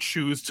you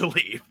choose to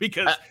leave.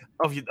 Because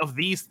of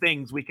these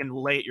things, we can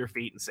lay at your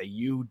feet and say,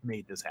 you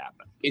made this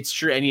happen. It's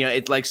true. And,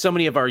 it's like so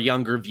many of our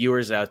younger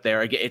viewers out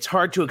there, it's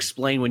hard to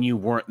explain when you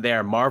weren't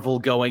there. Marvel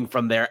going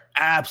from their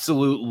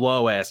absolute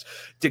lowest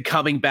to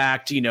coming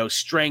back to,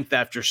 strength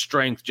after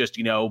strength, just,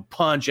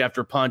 punch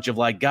after punch of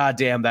like,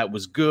 goddamn, that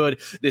was good.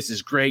 This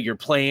is great. You're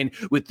playing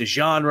with the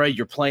genre.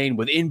 You're playing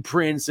with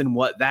imprints and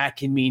what that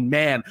can mean.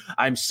 Man,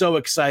 I'm so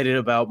excited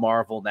about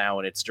Marvel now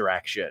and its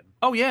direction.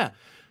 Oh, yeah.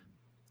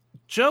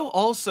 Joe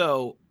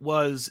also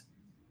was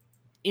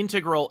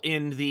integral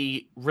in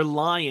the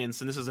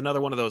reliance, and this is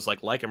another one of those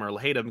like him or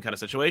hate him kind of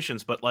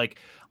situations, but like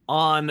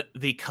on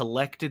the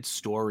collected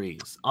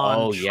stories,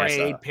 on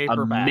trade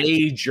paperback. A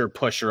major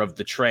pusher of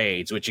the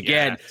trades, which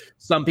again,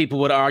 some people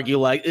would argue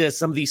like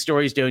some of these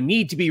stories don't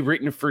need to be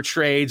written for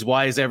trades.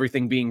 Why is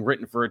everything being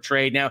written for a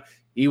trade? Now,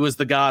 he was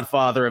the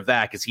godfather of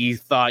that because he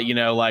thought,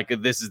 like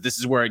this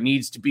is where it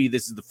needs to be.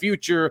 This is the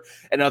future.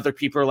 And other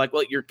people are like,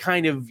 well, you're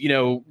kind of,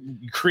 you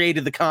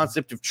created the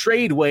concept of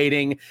trade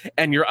waiting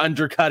and you're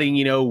undercutting,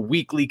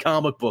 weekly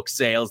comic book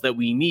sales that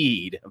we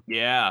need.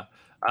 Yeah.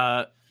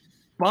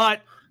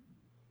 But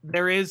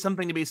there is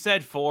something to be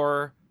said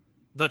for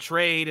the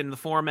trade and the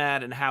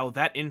format and how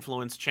that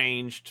influence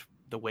changed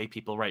the way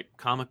people write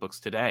comic books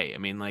today. I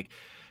mean, like,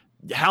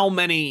 how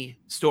many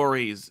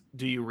stories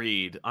do you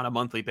read on a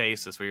monthly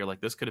basis where you're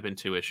like, this could have been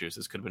 2 issues,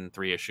 this could have been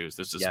 3 issues,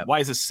 why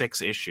is this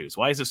 6 issues,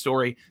 why is the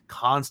story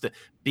constant?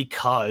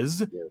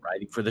 Because you're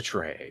writing for the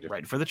trade,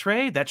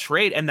 that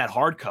trade and that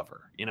hardcover,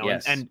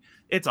 and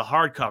it's a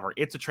hardcover,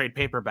 it's a trade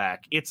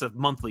paperback, it's a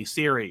monthly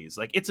series,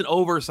 like it's an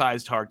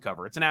oversized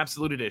hardcover, it's an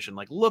absolute edition.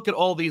 Like, look at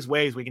all these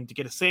ways we can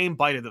get a same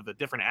bite of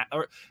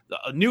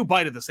a new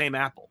bite of the same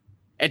apple.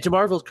 And to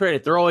Marvel's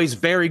credit, they're always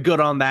very good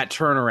on that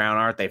turnaround,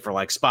 aren't they? For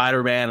like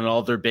Spider-Man and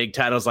all their big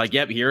titles, like,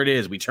 yep, here it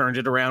is. We turned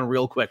it around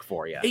real quick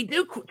for you. They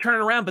do turn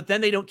it around, but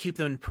then they don't keep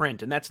them in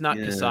print. And that's not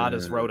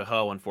Quesada's Road to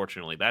Hoe,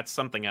 unfortunately. That's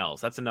something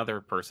else. That's another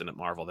person at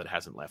Marvel that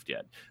hasn't left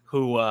yet,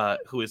 who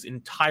is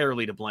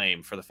entirely to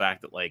blame for the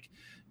fact that like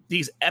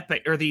these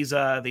epic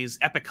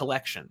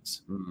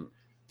collections,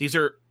 these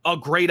are a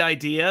great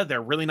idea.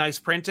 They're really nice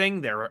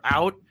printing. They're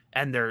out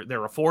and they're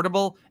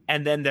affordable,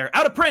 and then they're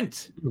out of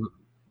print.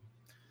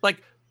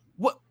 Like,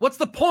 what's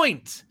the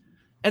point?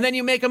 And then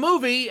you make a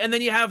movie, and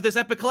then you have this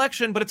epic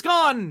collection, but it's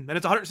gone, and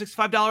it's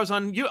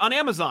 $165 on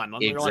Amazon.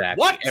 And exactly. Like,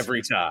 what?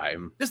 Every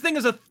time. This thing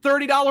is a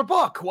 $30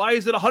 book. Why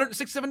is it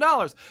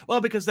 $167?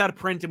 Well, because it's out of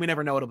print, and we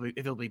never know if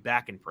it'll be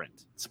back in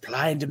print.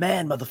 Supply and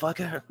demand,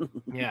 motherfucker.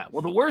 Yeah.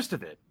 Well, the worst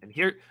of it, and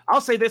here I'll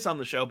say this on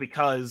the show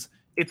because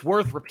it's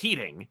worth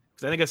repeating,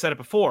 because I think I said it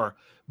before,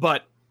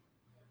 but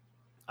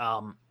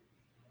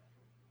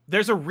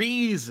there's a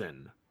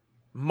reason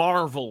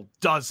Marvel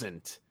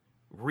doesn't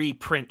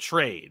reprint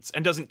trades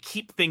and doesn't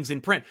keep things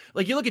in print.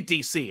 Like, you look at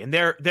DC and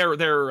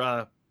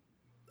their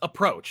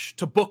approach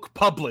to book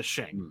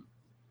publishing,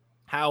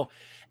 how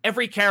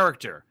every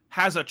character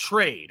has a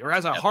trade or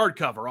has a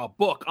hardcover, a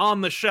book on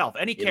the shelf.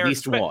 Any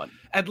character,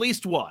 at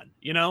least one,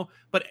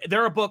 But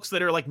there are books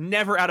that are like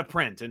never out of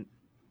print, and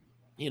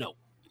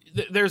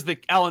there's the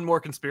Alan Moore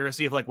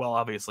conspiracy of like, well,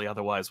 obviously,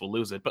 otherwise we'll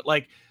lose it. But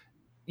like,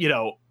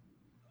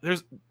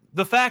 there's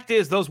the fact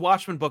is those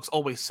Watchmen books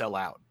always sell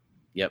out.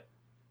 Yep.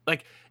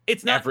 Like,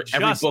 it's not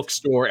every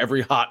bookstore,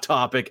 every Hot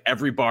Topic,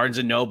 every Barnes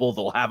and Noble,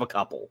 they'll have a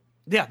couple.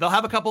 Yeah, they'll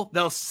have a couple.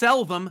 They'll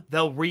sell them.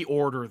 They'll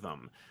reorder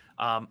them.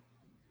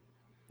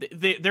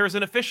 There's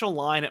an official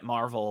line at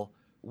Marvel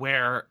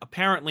where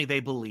apparently they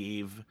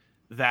believe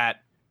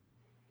that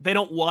they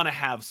don't want to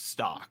have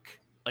stock.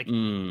 Like,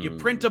 you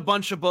print a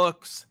bunch of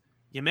books,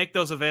 you make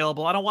those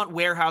available. I don't want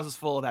warehouses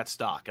full of that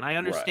stock. And I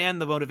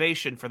understand the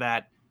motivation for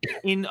that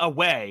in a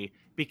way,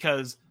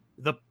 because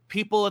the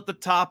people at the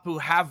top who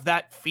have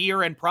that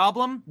fear and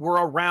problem were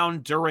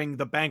around during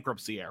the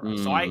bankruptcy era.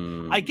 So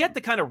I get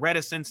the kind of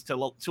reticence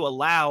to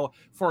allow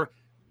for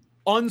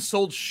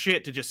unsold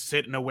shit to just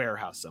sit in a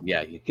warehouse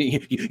somewhere. Yeah,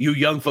 you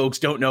young folks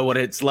don't know what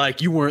it's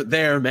like. You weren't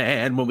there,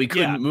 man, when we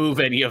couldn't move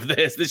any of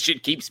this. This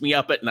shit keeps me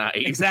up at night.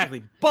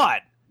 Exactly.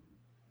 But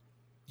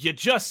you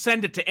just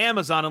send it to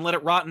Amazon and let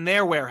it rot in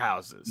their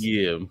warehouses.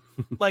 Yeah.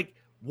 Like,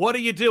 what are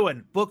you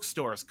doing?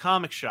 Bookstores,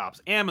 comic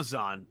shops,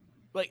 Amazon.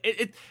 Like,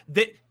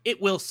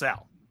 it will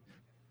sell.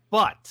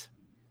 But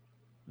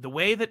the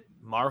way that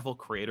Marvel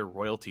creator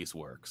royalties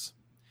works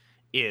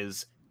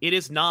is it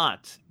is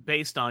not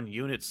based on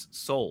units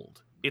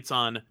sold. It's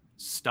on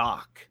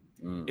stock.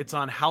 It's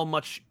on how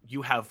much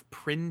you have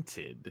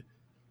printed.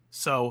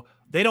 So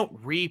they don't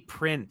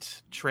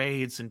reprint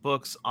trades and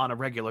books on a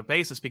regular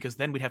basis because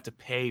then we'd have to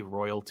pay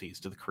royalties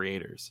to the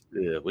creators.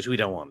 Which we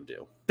don't want to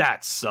do.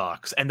 That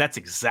sucks. And that's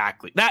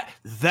exactly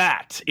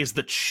that is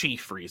the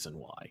chief reason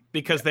why.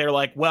 Because they're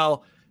like,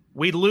 well,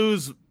 we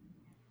lose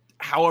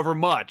however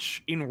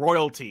much in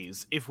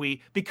royalties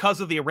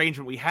because of the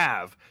arrangement we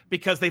have,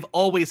 because they've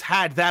always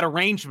had that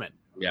arrangement.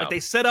 Yeah. But they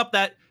set up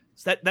that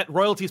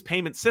royalties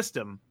payment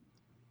system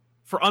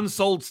for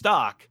unsold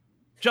stock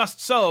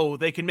just so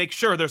they can make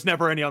sure there's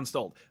never any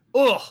unsold.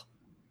 Ugh.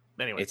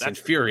 Anyway, it's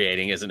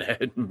infuriating, isn't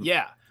it?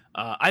 Yeah.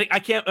 I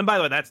can't. And by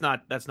the way, that's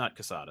not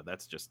Quesada.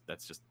 That's just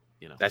that's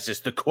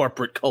just the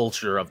corporate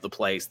culture of the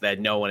place that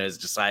no one has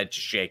decided to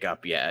shake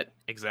up yet.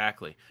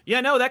 Exactly. Yeah.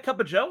 No, that Cup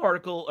of Joe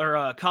article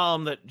or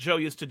column that Joe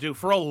used to do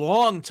for a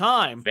long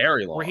time,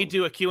 very long, where he'd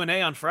do a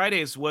Q&A on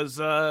Fridays was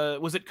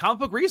it Comic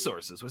Book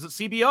Resources? Was it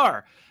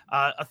CBR?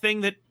 A thing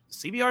that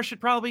CBR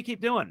should probably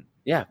keep doing.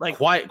 Yeah, like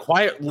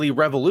quietly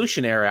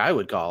revolutionary, I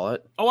would call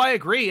it. Oh, I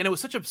agree, and it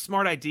was such a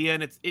smart idea,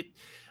 and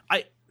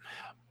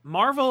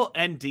Marvel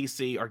and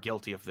DC are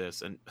guilty of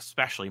this, and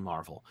especially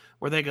Marvel,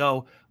 where they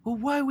go, "Well,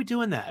 why are we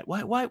doing that?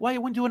 Why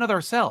wouldn't do it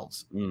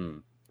ourselves?"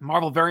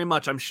 Marvel very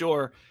much, I'm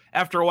sure,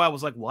 after a while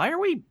was like, "Why are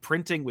we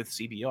printing with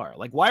CBR?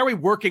 Like, why are we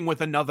working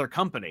with another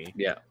company?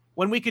 Yeah,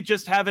 when we could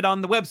just have it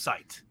on the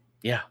website."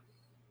 Yeah,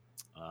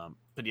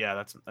 but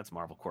yeah, that's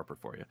Marvel corporate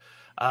for you.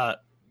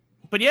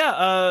 But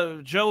yeah,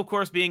 Joe, of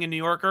course, being a New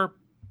Yorker,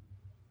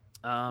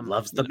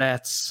 loves the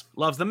Mets.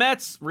 Loves the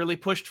Mets. Really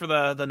pushed for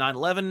the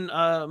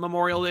 9/11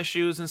 memorial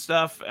issues and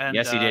stuff. And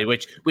yes, he did,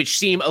 which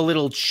seem a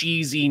little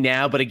cheesy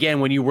now, but again,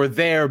 when you were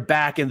there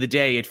back in the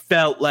day, it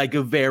felt like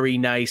a very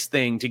nice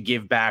thing to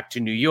give back to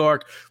New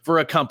York for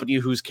a company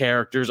whose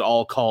characters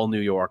all call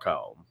New York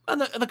home. And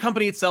the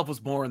company itself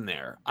was born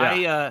there.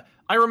 Yeah.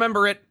 I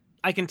remember it.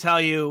 I can tell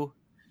you.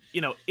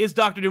 Is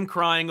Dr. Doom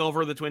crying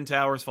over the Twin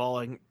Towers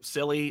falling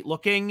silly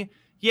looking?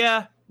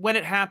 Yeah, when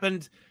it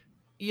happened,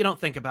 you don't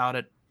think about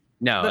it.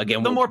 No, the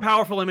more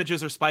powerful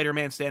images are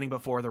Spider-Man standing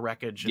before the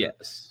wreckage.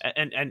 Yes,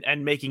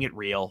 and making it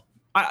real.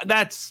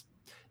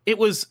 It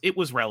was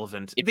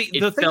relevant. The thing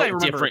felt I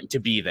remember, different to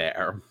be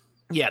there.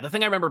 Yeah, the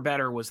thing I remember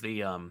better was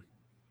the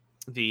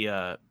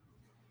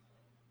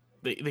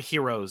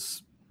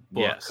Heroes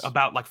book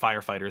about like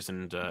firefighters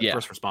and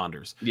first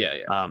responders.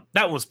 Yeah.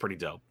 That was pretty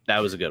dope. That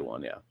was a good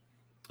one.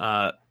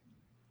 Yeah.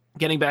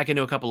 Getting back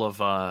into a couple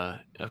of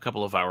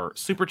our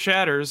super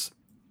chatters,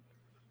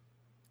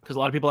 because a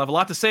lot of people have a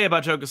lot to say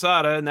about Joe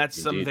Quesada, and that's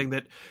something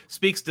that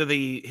speaks to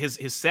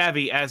his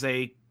savvy as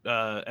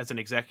an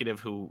executive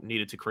who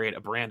needed to create a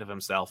brand of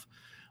himself.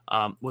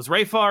 Was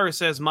Ray Farr, who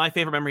says, "My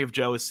favorite memory of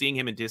Joe is seeing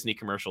him in Disney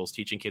commercials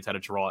teaching kids how to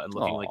draw and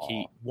looking like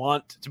he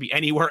want to be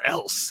anywhere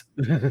else.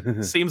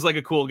 Seems like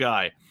a cool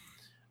guy."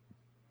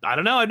 I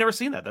don't know. I've never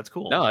seen that. That's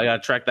cool. No, I got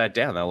to track that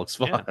down. That looks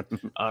fun.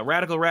 Yeah.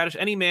 Radical Radish.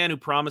 Any man who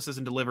promises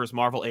and delivers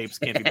Marvel apes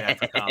can't be bad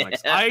for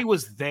comics. I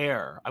was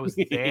there. I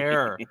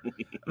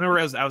remember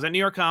I was at New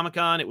York Comic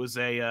Con. It was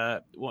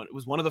it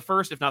was one of the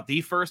first, if not the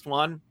first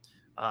one.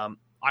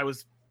 I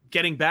was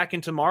getting back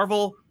into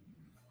Marvel,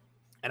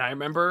 and I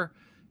remember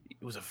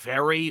it was a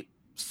very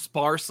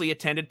sparsely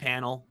attended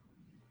panel,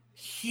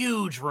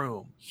 huge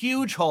room,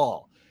 huge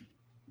hall,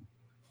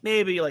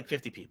 maybe like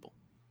 50 people.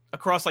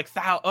 Across like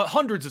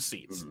hundreds of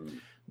seats.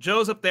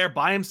 Joe's up there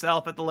by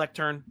himself at the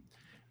lectern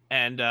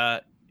and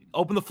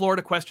opened the floor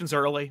to questions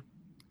early.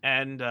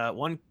 And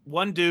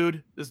one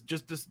dude, this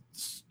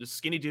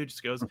skinny dude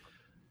just goes,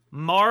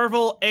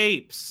 "Marvel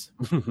apes."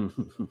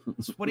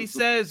 That's what he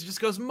says. He just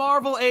goes,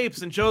 "Marvel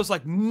apes." And Joe's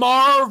like,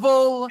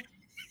 "Marvel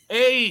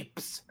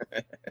apes."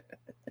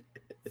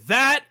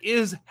 That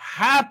is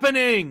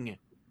happening.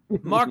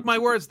 Mark my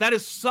words. That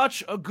is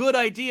such a good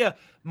idea.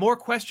 More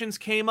questions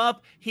came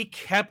up. He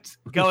kept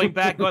going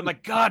back, going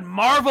like, "God,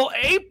 Marvel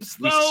apes,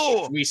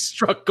 though." We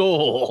struck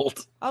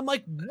gold. I'm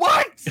like,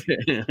 what?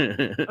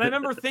 And I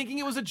remember thinking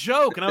it was a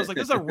joke. And I was like,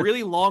 this is a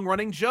really long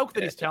running joke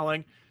that he's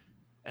telling.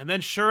 And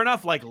then sure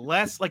enough,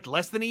 less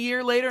than a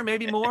year later,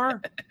 maybe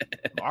more,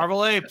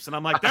 Marvel Apes. And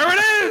I'm like, there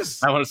it is.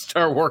 I want to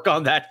start work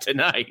on that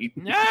tonight.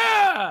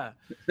 Yeah.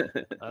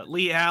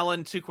 Lee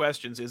Allen, 2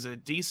 questions. Is a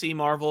DC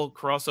Marvel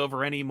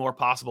crossover any more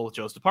possible with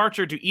Joe's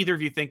departure? Do either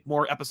of you think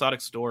more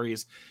episodic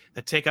stories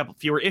that take up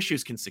fewer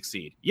issues can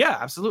succeed? Yeah,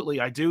 absolutely.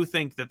 I do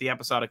think that the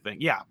episodic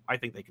thing, I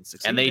think they can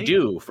succeed. And they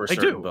do for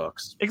certain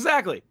books.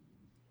 Exactly.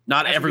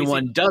 Not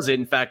everyone does it.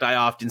 In fact, I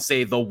often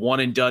say the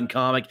one and done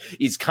comic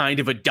is kind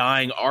of a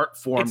dying art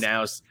form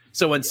now.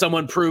 So when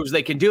someone proves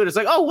they can do it, it's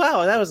like, oh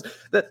wow,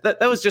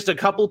 that was just a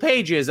couple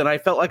pages, and I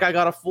felt like I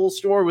got a full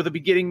story with a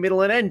beginning,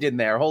 middle, and end in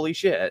there. Holy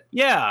shit!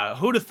 Yeah,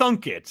 who'd have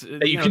thunk it?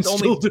 That you can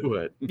still do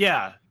it.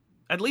 Yeah,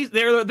 at least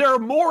there are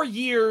more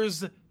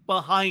years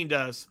behind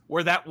us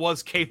where that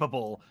was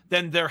capable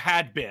than there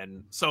had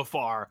been so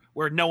far,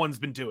 where no one's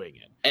been doing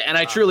it. And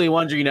I truly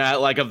wonder,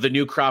 of the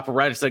new crop of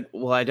writers, like,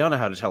 well, I don't know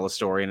how to tell a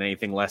story in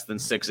anything less than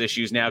 6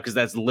 issues now, because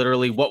that's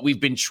literally what we've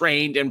been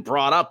trained and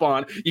brought up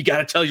on. You got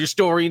to tell your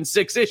story in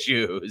 6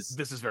 issues.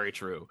 This is very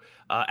true.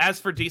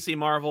 As for DC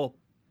Marvel,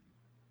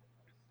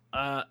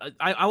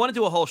 I want to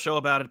do a whole show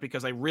about it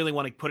because I really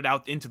want to put it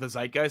out into the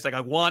zeitgeist. Like,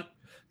 I want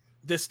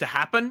this to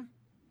happen,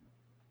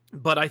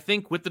 but I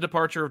think with the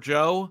departure of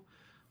Joe,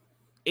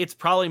 it's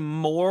probably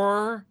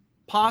more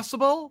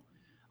possible.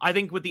 I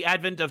think with the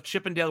advent of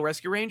Chip and Dale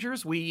Rescue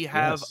Rangers, we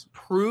have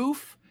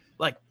proof,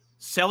 like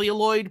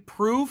celluloid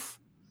proof,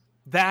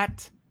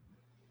 that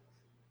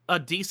a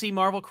DC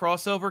Marvel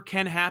crossover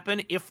can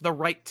happen if the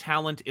right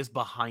talent is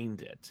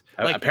behind it.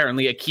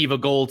 Apparently, Akiva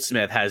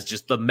Goldsmith has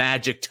just the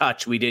magic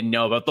touch we didn't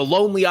know about. The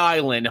Lonely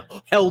Island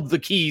held the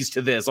keys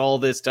to this all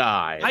this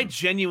time. I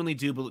genuinely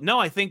do believe. No,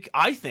 I think.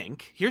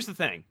 Here's the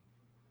thing.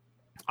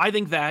 I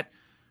think that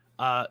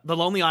the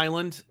Lonely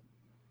Island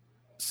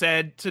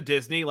said to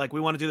Disney, like, we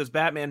want to do this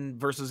Batman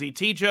versus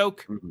E.T.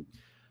 joke. Mm-hmm.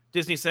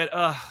 Disney said,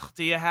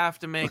 do you have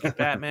to make it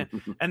Batman?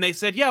 And they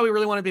said, yeah, we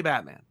really want to be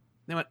Batman.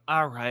 They went,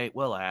 all right,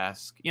 we'll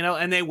ask.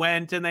 And they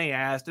went and they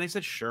asked and they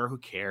said, sure, who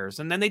cares?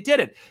 And then they did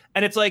it.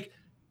 And it's like,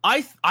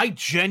 I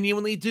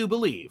genuinely do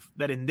believe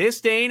that in this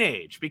day and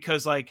age,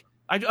 because like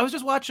I was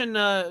just watching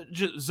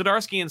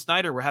Zdarsky and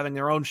Snyder were having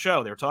their own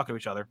show. They were talking to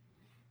each other.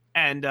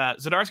 And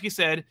Zdarsky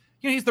said,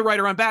 he's the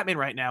writer on Batman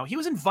right now. He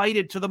was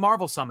invited to the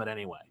Marvel Summit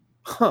anyway.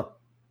 Huh.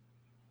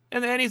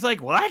 And then he's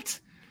like,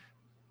 what?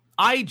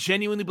 I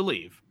genuinely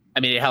believe. I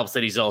mean, it helps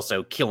that he's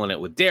also killing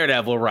it with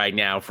Daredevil right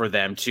now for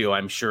them, too.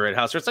 I'm sure it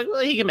helps. It's like, well,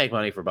 he can make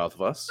money for both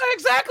of us.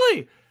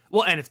 Exactly.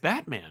 Well, and it's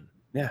Batman.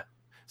 Yeah.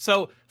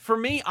 So for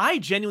me, I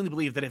genuinely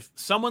believe that if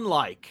someone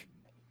like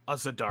a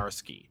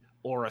Zdarsky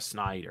or a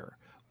Snyder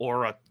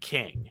or a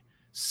King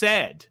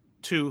said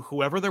to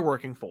whoever they're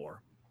working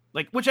for,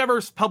 like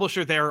whichever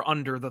publisher they're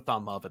under the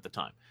thumb of at the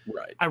time,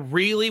 right? I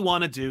really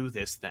want to do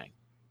this thing.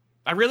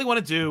 I really want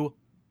to do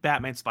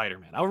Batman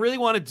Spider-Man. I really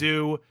want to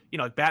do,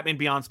 Batman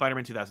Beyond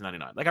Spider-Man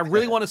 2099. Like, I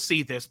really want to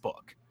see this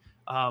book.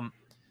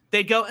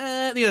 They'd go,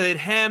 they'd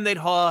hem, they'd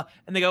haw,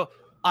 and they go,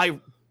 I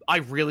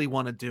really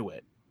want to do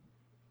it.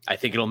 I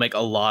think it'll make a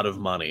lot of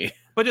money.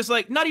 But just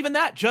like, not even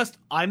that, just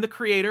I'm the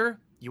creator.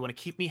 You want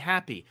to keep me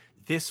happy.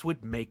 This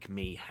would make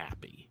me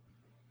happy.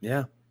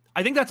 Yeah.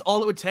 I think that's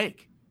all it would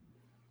take.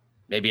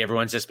 Maybe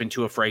everyone's just been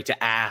too afraid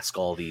to ask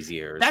all these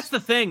years. That's the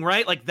thing,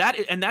 right? Like that,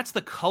 and that's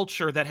the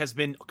culture that has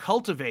been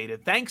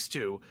cultivated thanks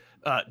to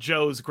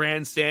Joe's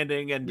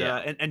grandstanding and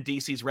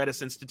DC's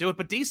reticence to do it.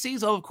 But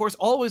DC's, of course,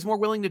 always more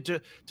willing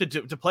to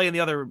play in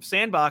the other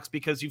sandbox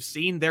because you've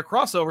seen their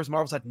crossovers.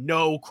 Marvel's had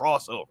no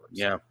crossovers.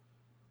 Yeah.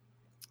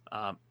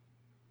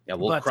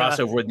 We'll cross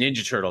over with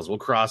Ninja Turtles. We'll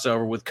cross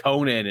over with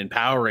Conan and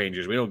Power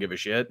Rangers. We don't give a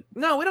shit.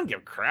 No, we don't give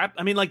a crap.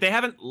 I mean, like, they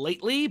haven't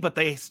lately, but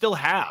they still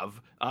have,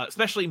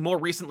 especially more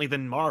recently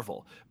than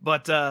Marvel.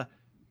 But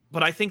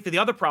I think that the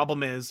other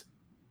problem is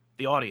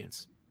the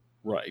audience.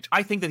 Right.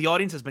 I think that the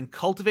audience has been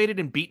cultivated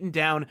and beaten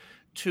down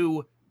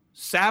to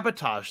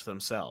sabotage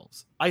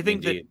themselves. I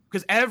think that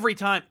because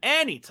anytime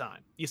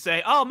you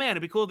say, oh man,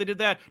 it'd be cool if they did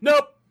that.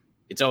 Nope.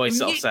 It's always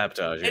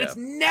self-sabotage. And it's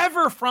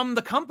never from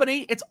the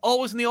company. It's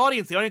always in the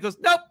audience. The audience goes,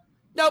 nope,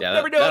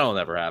 never do it. That'll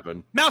never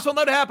happen. Mouse won't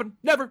let it happen.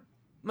 Never.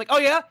 I'm like, oh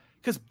yeah?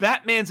 Because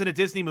Batman's in a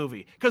Disney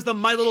movie. Because the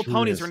My Little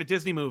Ponies are in a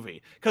Disney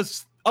movie.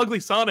 Because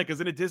Ugly Sonic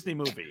is in a Disney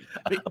movie.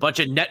 A bunch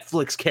of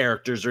Netflix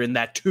characters are in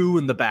that too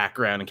in the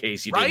background in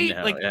case you didn't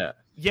know. Like,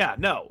 yeah,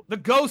 no. The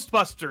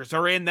Ghostbusters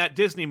are in that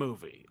Disney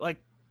movie. Like,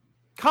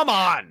 come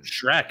on.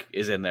 Shrek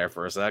is in there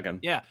for a second.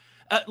 Yeah.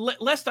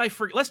 Lest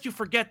you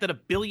forget that $1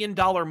 billion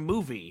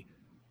movie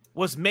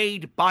was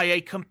made by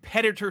a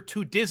competitor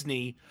to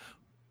Disney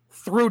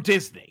through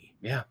Disney.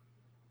 Yeah.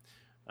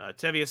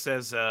 Tevia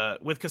says,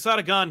 with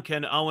Quesada gone,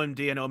 can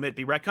OMD and Omit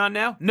be retcon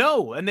now?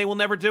 No, and they will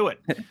never do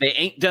it. They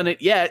ain't done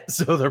it yet,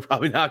 so they're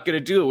probably not going to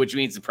do it, which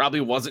means it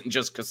probably wasn't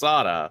just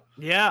Quesada.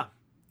 Yeah.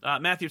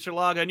 Matthew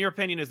Serlaga, in your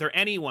opinion, is there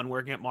anyone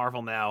working at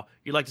Marvel now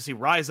you'd like to see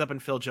rise up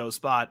and fill Joe's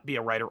spot, be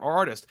a writer or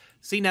artist?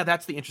 See, now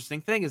that's the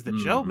interesting thing is that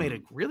Joe made a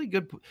really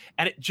good,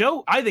 and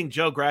I think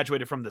Joe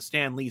graduated from the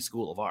Stan Lee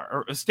School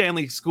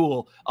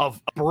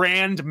of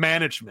Brand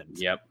Management.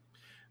 Yep.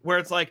 Where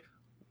it's like,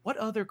 what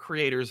other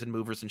creators and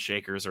movers and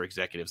shakers or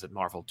executives at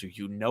Marvel do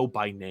you know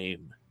by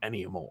name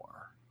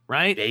anymore?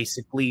 Right?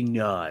 Basically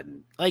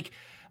none. Like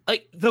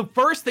the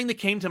first thing that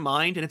came to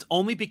mind, and it's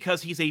only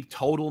because he's a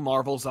total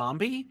Marvel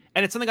zombie,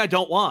 and it's something I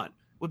don't want,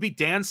 would be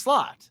Dan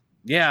Slott.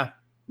 Yeah.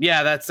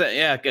 Yeah, that's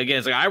again,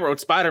 it's like I wrote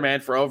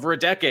Spider-Man for over a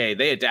decade.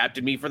 They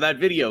adapted me for that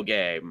video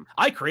game.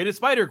 I created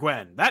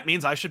Spider-Gwen. That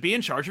means I should be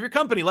in charge of your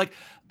company. Like,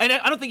 and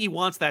I don't think he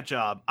wants that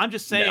job. I'm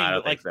just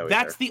saying,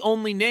 that's the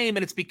only name,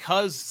 and it's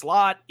because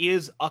Slott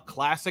is a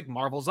classic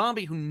Marvel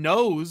zombie who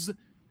knows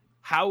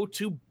how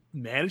to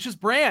manage his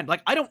brand.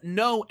 Like, I don't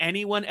know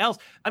anyone else.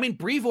 I mean,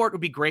 Brevoort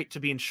would be great to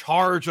be in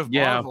charge of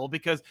Marvel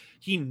because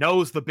he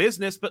knows the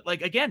business. But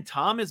like, again,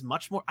 Tom is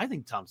much more, I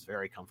think Tom's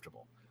very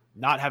comfortable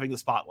not having the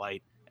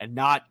spotlight and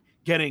not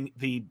getting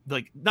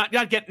not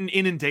getting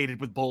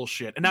inundated with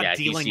bullshit and not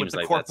dealing with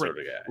the corporate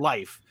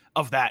life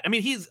of that. I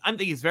mean, I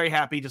think he's very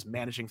happy just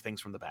managing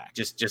things from the back.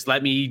 Just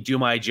let me do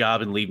my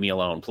job and leave me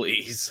alone,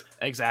 please.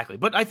 Exactly.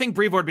 But I think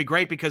Brevoort would be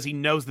great because he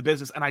knows the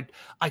business, and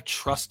I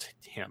trust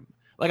him.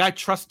 Like, I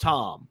trust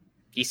Tom.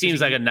 He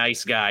seems like a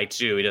nice guy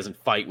too. He doesn't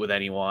fight with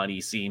anyone.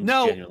 He seems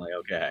genuinely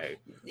okay.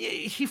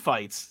 He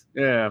fights.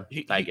 Yeah,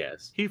 I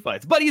guess he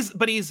fights, but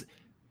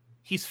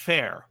he's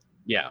fair.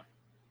 Yeah.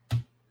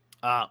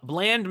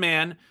 Bland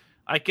Man,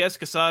 I guess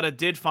Quesada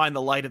did find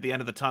the light at the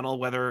end of the tunnel,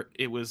 whether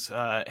it was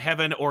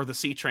heaven or the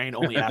C train,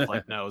 only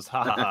Affleck knows.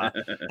 Ha ha ha.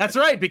 That's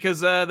right,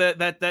 because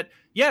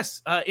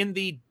yes, in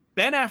the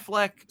Ben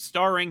Affleck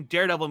starring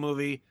Daredevil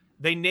movie,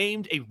 they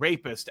named a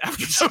rapist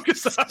after Joe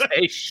Quesada.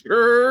 They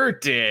sure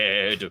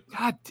did.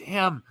 God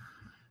damn.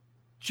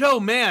 Joe,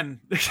 man,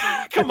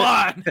 come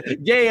on.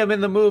 Yeah, I'm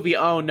in the movie.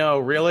 Oh, no,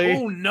 really?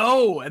 Oh,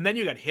 no. And then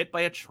you got hit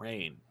by a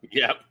train.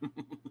 Yep.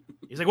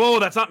 He's like, whoa,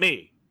 that's not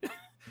me.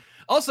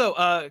 Also,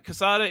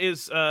 Quesada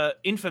is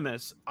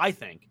infamous, I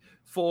think,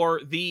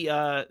 for the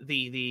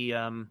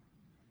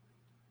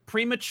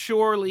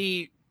premature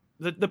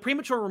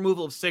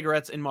removal of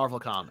cigarettes in Marvel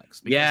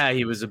Comics. Yeah,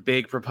 he was a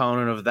big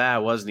proponent of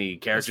that, wasn't he?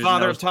 His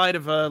father died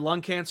of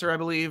lung cancer, I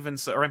believe, or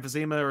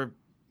emphysema.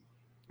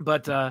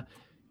 But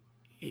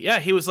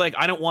he was like,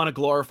 I don't want to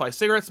glorify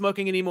cigarette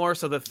smoking anymore.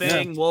 So the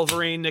Thing,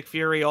 Wolverine, Nick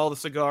Fury, all the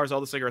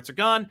cigarettes are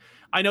gone.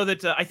 I know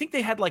that I think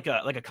they had like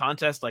a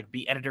contest, like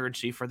be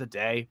editor-in-chief for the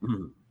day.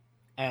 Mm-hmm.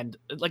 And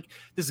like,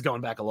 this is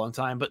going back a long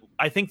time, but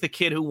I think the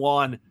kid who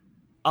won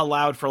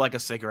allowed for like a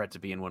cigarette to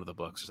be in one of the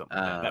books or something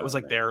like that. That was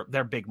like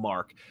their big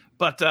mark.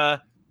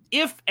 But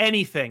if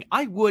anything,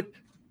 I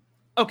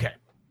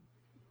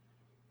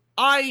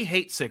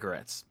hate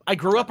cigarettes. I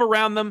grew up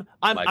around them.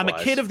 I'm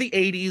a kid of the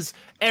 80s.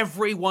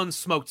 Everyone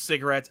smoked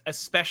cigarettes,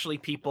 especially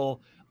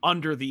people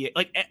under the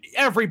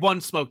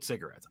everyone smoked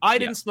cigarettes. I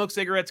didn't smoke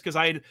cigarettes because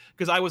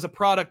I was a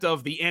product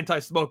of the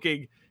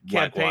anti-smoking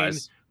campaign.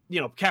 Likewise. You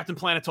know, Captain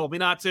Planet told me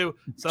not to.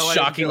 So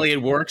shockingly, it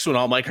works when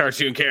all my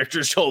cartoon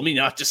characters told me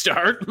not to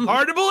start.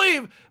 Hard to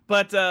believe,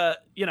 but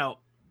you know,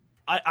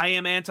 I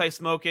am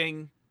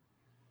anti-smoking.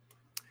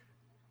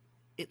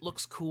 It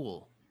looks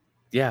cool.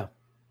 Yeah,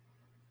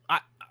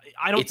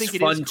 I don't think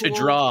it's fun to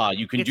draw.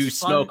 You can do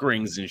smoke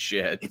rings and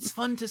shit. It's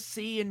fun to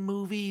see in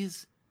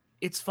movies.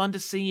 It's fun to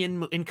see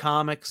in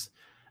comics.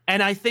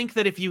 And I think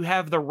that if you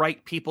have the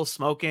right people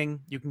smoking,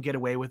 you can get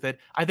away with it.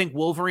 I think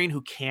Wolverine,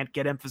 who can't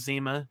get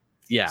emphysema,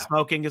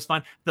 smoking is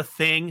fun. The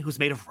Thing, who's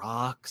made of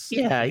rocks,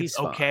 he's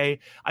okay.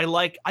 I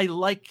like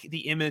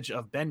the image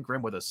of Ben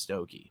Grimm with a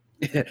stogie.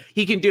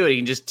 He can do it. He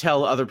can just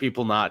tell other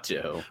people not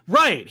to.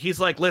 Right. He's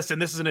like, listen,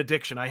 this is an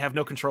addiction. I have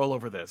no control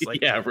over this.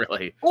 Like, yeah,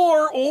 really.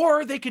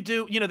 Or they could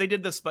do, they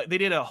did this, but they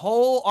did a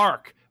whole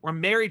arc where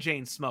Mary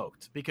Jane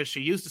smoked because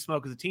she used to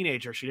smoke as a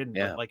teenager. She didn't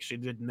like she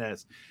did in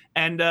this.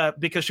 And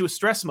because she was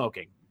stress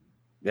smoking.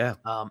 Yeah.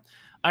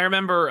 I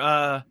remember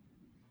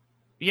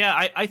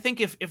I think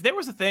if there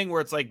was a thing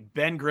where it's like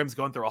Ben Grimm's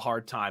going through a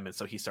hard time and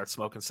so he starts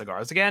smoking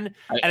cigars again,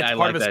 and it's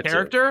part of his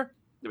character,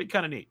 it'd be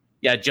kind of neat.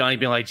 Yeah, Johnny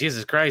being like,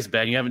 Jesus Christ,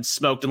 Ben, you haven't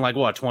smoked in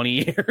 20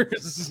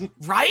 years.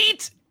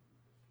 Right?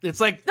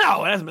 It's like,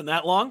 no, it hasn't been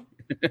that long.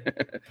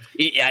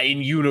 Yeah, in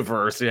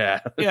universe,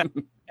 yeah. Yeah.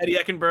 Eddie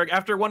Eckenberg,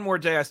 after one more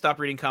day, I stopped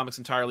reading comics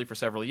entirely for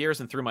several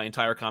years and threw my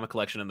entire comic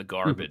collection in the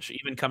garbage.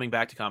 Even coming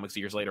back to comics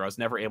years later, I was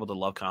never able to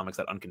love comics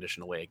that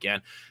unconditional way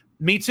again.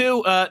 Me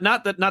too.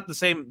 Not the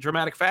same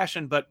dramatic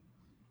fashion, but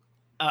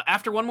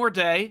after one more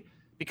day,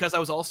 because I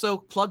was also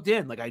plugged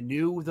in. Like, I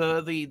knew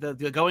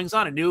the goings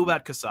on. I knew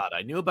about Quesada.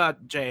 I knew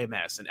about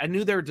JMS, and I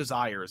knew their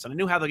desires, and I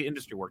knew how the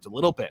industry worked a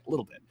little bit.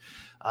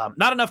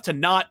 Not enough to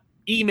not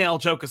email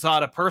Joe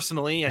Quesada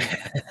personally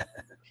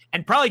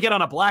and probably get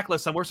on a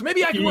blacklist somewhere. So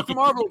maybe I can work for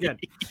Marvel again.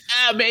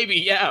 Yeah, maybe.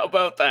 Yeah, how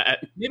about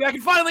that? Maybe I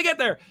can finally get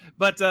there.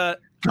 But God,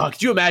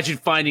 could you imagine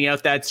finding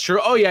out that's true?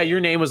 Oh yeah,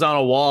 your name was on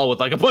a wall with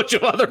like a bunch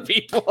of other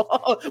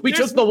people. We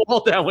took the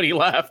wall down when he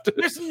left.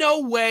 There's no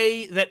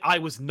way that I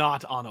was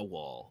not on a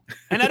wall.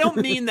 And I don't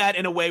mean that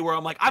in a way where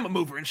I'm like, I'm a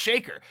mover and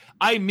shaker.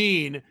 I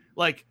mean,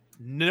 like,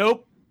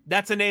 nope,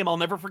 that's a name I'll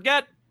never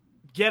forget.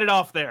 Get it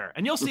off there.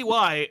 And you'll see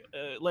why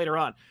later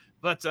on.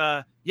 But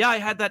I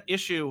had that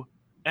issue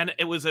And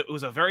it was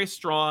a very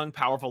strong,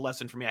 powerful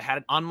lesson for me. I had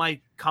it on my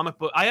comic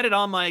book. I had it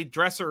on my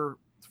dresser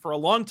for a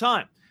long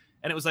time.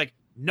 And it was like,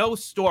 no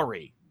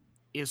story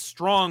is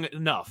strong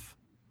enough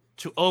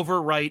to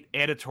overwrite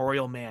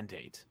editorial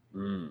mandate.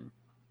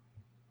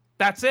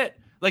 That's it.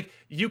 Like,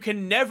 you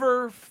can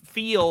never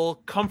feel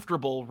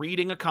comfortable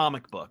reading a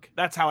comic book.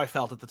 That's how I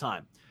felt at the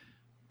time.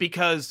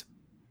 Because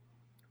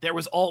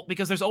there's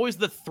always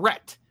the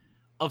threat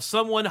of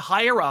someone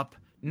higher up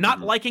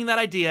not liking that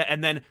idea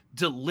and then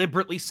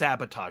deliberately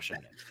sabotaging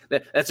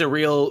it. That's a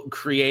real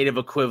creative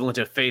equivalent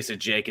of Face It,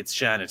 Jake. It's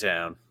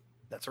Chinatown.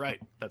 That's right.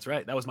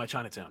 That was my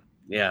Chinatown.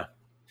 Yeah.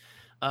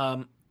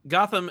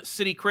 Gotham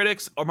City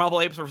Critics or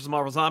Marvel Apes versus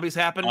Marvel Zombies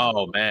happened.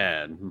 Oh,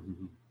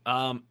 man.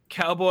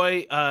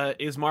 Cowboy,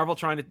 is Marvel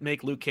trying to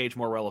make Luke Cage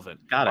more relevant?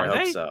 God, I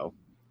hope so.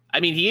 I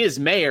mean, he is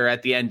mayor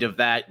at the end of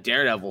that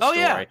Daredevil story.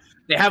 Yeah.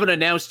 They haven't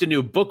announced a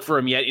new book for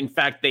him yet. In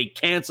fact, they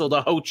canceled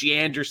a Hochi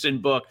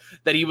Anderson book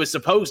that he was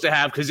supposed to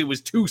have because it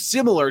was too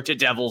similar to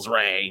Devil's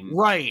Reign.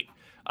 Right.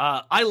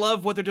 I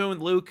love what they're doing with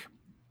Luke.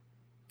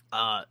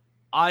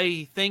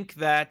 I think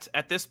that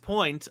at this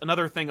point,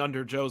 another thing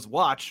under Joe's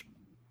watch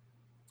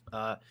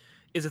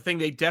is a thing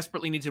they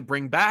desperately need to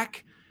bring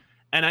back.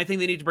 And I think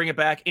they need to bring it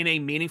back in a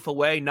meaningful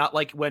way, not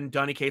like when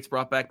Donny Cates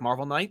brought back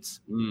Marvel Knights.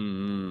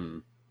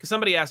 Because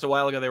somebody asked a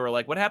while ago, they were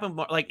like, what happened?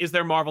 Like, is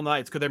there Marvel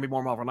Knights? Could there be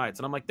more Marvel Knights?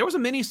 And I'm like, there was a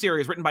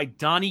miniseries written by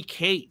Donny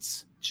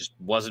Cates. Just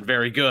wasn't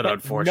very good,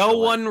 unfortunately. No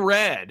one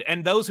read.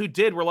 And those who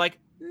did were like,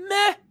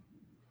 meh.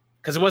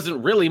 Because it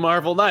wasn't really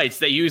Marvel Knights.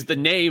 They used the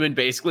name and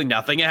basically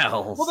nothing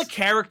else. Well, the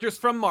characters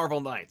from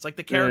Marvel Knights, like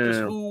the characters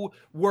who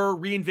were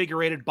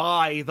reinvigorated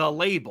by the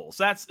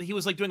labels. He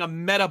was like doing a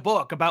meta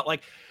book about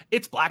like,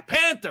 it's Black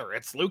Panther,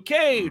 it's Luke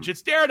Cage,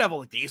 it's Daredevil.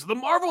 Like, these are the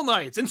Marvel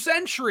Knights and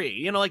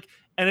Sentry, and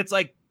it's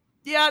like,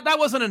 yeah, that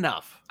wasn't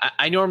enough.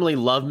 I normally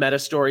love meta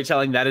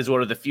storytelling. That is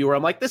one of the few where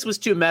I'm like, this was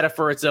too meta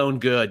for its own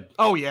good.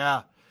 Oh,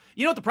 yeah.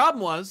 You know what the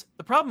problem was?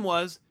 The problem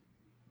was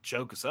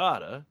Joe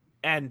Quesada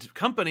and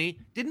company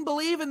didn't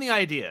believe in the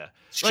idea.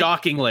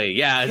 Shockingly,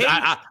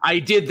 yeah. I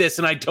did this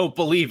and I don't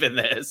believe in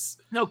this.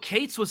 No,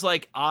 Cates was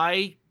like,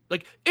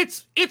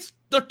 it's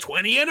the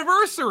 20th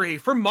anniversary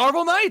for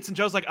Marvel Knights. And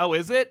Joe's like, oh,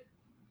 is it?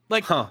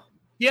 Like,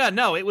 yeah,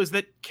 no, it was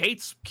that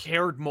Cates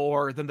cared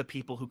more than the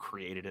people who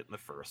created it in the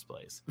first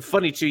place.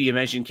 Funny, too, you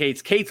mentioned Cates.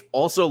 Cates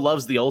also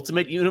loves the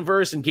Ultimate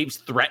Universe and keeps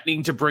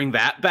threatening to bring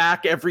that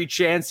back every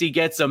chance he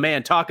gets. So,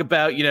 man, talk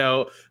about,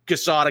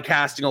 Quesada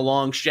casting a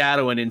long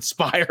shadow and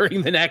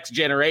inspiring the next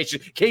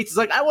generation. Cates is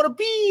like, I want to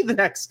be the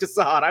next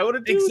Quesada. I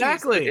want to do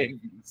exactly. These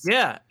things.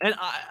 Yeah, and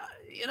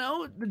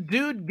the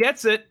dude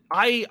gets it.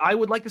 I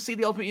would like to see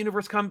the Ultimate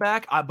Universe come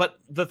back, but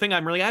the thing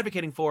I'm really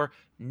advocating for,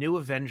 New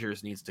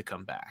Avengers needs to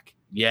come back.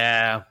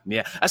 Yeah.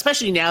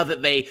 Especially now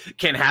that they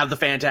can have the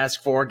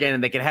Fantastic Four again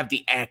and they can have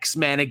the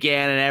X-Men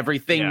again and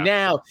everything. Yeah.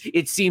 Now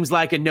it seems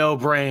like a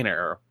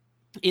no-brainer.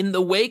 In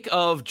the wake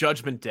of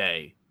Judgment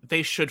Day,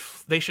 they should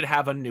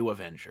have a New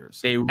Avengers.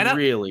 They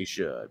really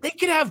should. They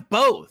could have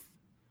both.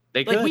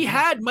 They could. We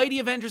had Mighty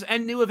Avengers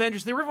and New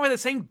Avengers. They were written by the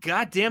same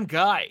goddamn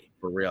guy.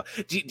 For real.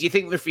 Do you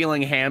think they're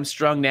feeling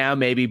hamstrung now,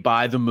 maybe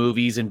by the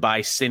movies and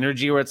by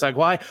synergy, where it's like,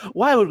 why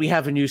would we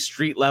have a new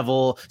street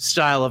level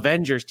style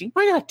Avengers team?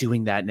 We're not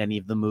doing that in any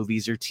of the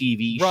movies or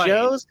TV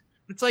shows.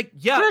 It's like,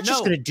 yeah, we're not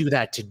just going to do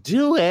that to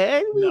do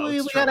it.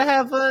 We got to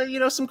have,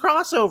 some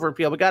crossover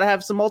appeal. We got to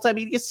have some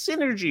multimedia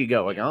synergy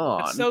going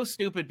on. It's so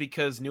stupid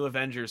because New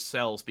Avengers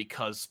sells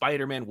because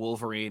Spider-Man,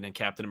 Wolverine, and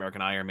Captain America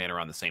and Iron Man are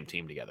on the same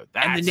team together.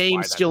 And the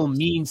name still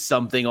means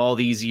something all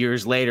these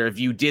years later. If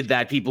you did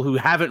that, people who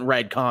haven't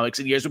read comics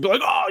in years would be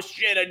like, oh,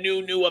 shit, a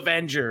new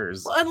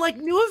Avengers. And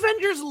New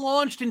Avengers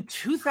launched in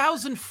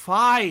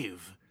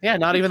 2005. Yeah,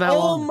 not even that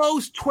long.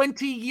 Almost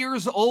 20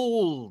 years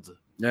old.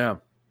 Yeah.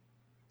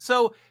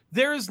 So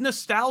there's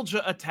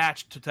nostalgia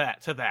attached to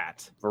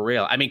that. For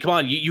real. I mean, come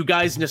on. You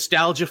guys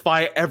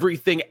nostalgify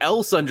everything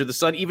else under the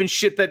sun, even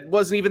shit that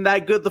wasn't even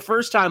that good the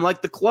first time,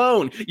 like The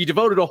Clone. You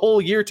devoted a whole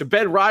year to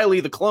Ben Reilly,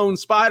 the clone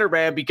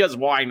Spider-Man, because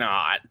why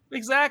not?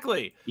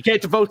 Exactly. You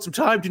can't devote some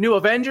time to New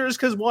Avengers,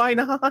 because why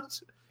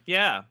not?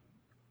 Yeah.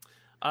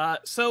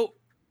 So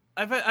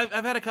I've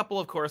had a couple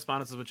of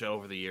correspondences with Joe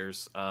over the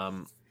years.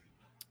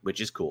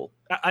 Which is cool.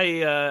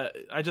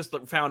 I just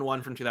found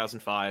one from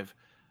 2005.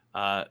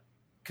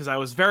 Because I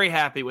was very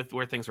happy with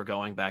where things were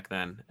going back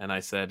then, and I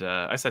said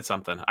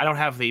something. I don't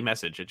have the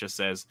message. It just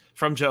says,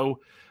 from Joe,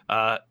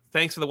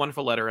 thanks for the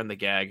wonderful letter and the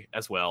gag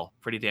as well.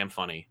 Pretty damn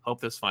funny.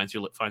 Hope this finds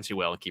you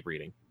well and keep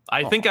reading.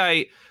 I think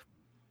I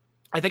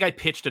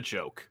pitched a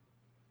joke.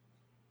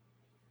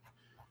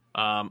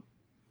 I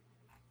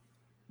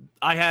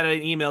had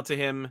an email to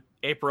him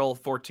April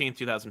 14th,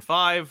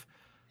 2005.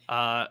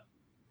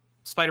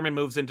 Spider-Man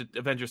moves into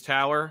Avengers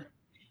Tower.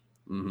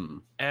 Mm-hmm.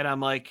 And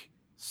I'm like,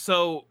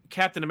 so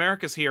Captain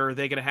America's here. Are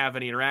they going to have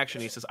any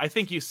interaction? He says, I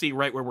think you see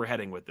right where we're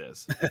heading with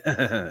this.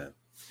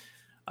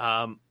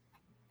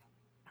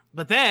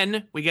 But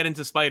then we get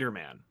into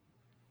Spider-Man.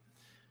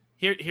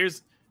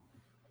 Here's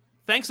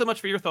thanks so much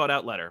for your thought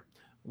out letter.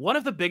 One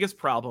of the biggest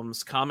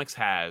problems comics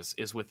has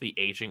is with the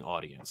aging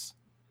audience.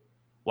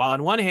 While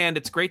on one hand,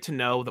 it's great to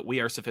know that we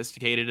are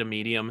sophisticated and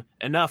medium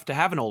enough to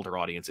have an older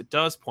audience, it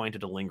does point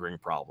at a lingering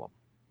problem.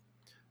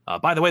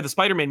 By the way, the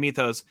Spider-Man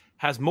mythos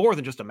has more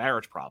than just a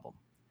marriage problem.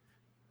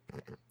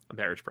 A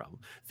marriage problem.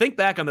 Think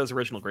back on those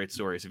original great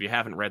stories. If you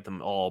haven't read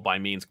them all, by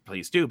means,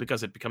 please do,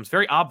 because it becomes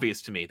very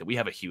obvious to me that we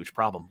have a huge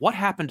problem. What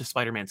happened to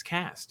Spider-Man's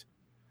cast?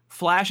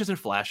 Flash isn't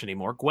Flash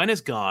anymore. Gwen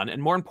is gone.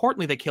 And more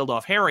importantly, they killed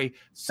off Harry.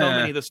 So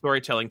many of the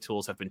storytelling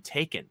tools have been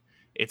taken.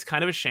 It's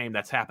kind of a shame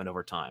that's happened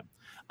over time.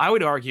 I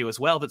would argue as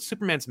well that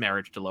Superman's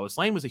marriage to Lois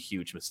Lane was a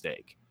huge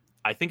mistake.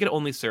 I think it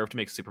only served to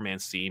make Superman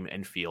seem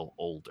and feel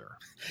older.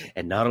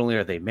 And not only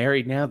are they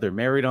married now, they're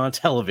married on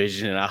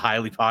television in a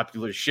highly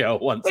popular show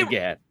once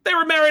again. They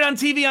were married on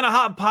TV on a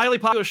highly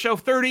popular show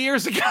 30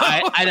 years ago.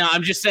 I know.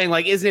 I'm just saying,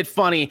 like, isn't it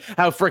funny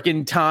how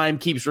freaking time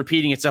keeps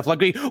repeating itself?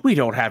 Like, we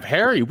don't have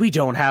Harry. We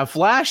don't have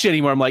Flash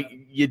anymore. I'm like,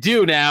 you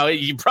do now.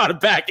 You brought him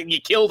back and you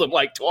killed him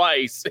like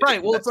twice.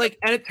 Right. Well, it's like,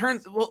 and it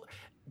turns, well,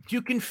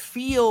 you can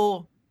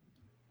feel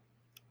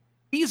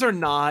these are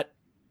not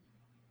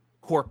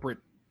corporate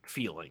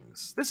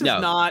feelings. This is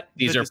not.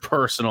 These are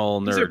personal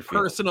nerd. These are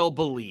personal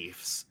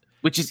beliefs.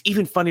 Which is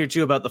even funnier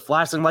too about the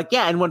Flash. I'm like,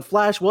 yeah, and when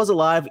Flash was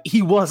alive,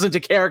 he wasn't a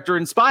character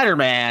in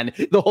Spider-Man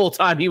the whole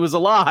time he was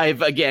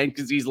alive again,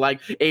 because he's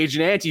like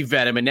Agent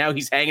Anti-Venom, and now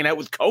he's hanging out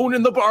with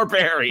Conan the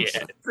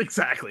Barbarian.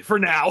 Exactly. For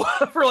now.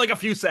 For like a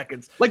few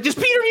seconds. Like, does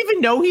Peter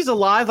even know he's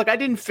alive? Like, I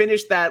didn't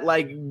finish that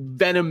like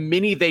Venom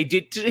mini they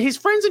did. Do his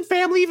friends and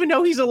family even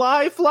know he's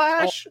alive,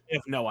 Flash? I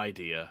have no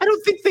idea. I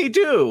don't think they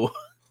do.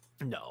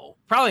 No,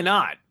 probably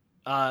not.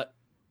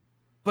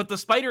 But the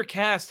Spider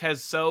cast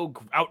has so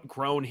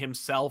outgrown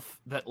himself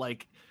that,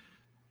 like,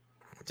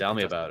 tell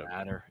me about it.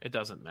 It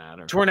doesn't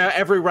matter. To where now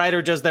every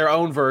writer does their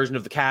own version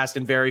of the cast,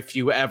 and very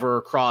few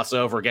ever cross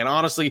over again.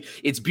 Honestly,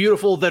 it's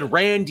beautiful that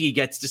Randy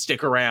gets to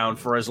stick around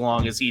for as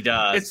long as he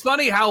does. It's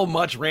funny how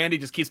much Randy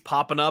just keeps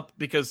popping up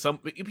because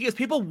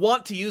people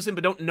want to use him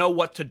but don't know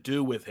what to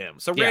do with him.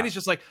 So Randy's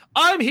just like,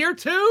 I'm here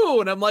too,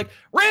 and I'm like,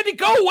 Randy,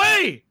 go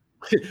away.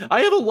 I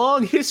have a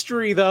long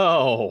history,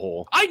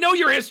 though. I know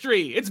your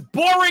history. It's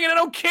boring, and I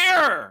don't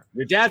care.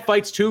 Your dad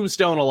fights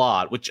Tombstone a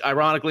lot, which,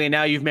 ironically,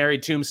 now you've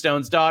married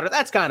Tombstone's daughter.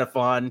 That's kind of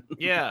fun.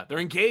 Yeah, they're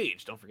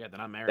engaged. Don't forget, they're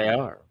not married. They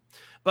are.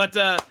 But,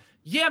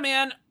 yeah,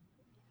 man,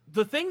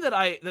 the thing that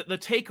the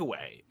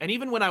takeaway, and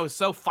even when I was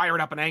so fired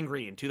up and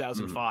angry in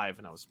 2005,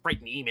 and I was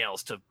writing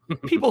emails to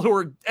people who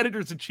were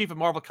editors-in-chief of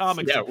Marvel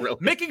Comics, really.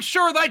 making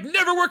sure that I'd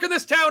never work in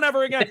this town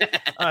ever again,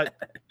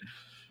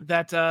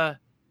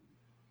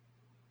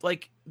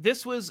 like,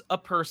 this was a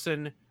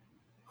person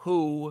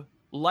who,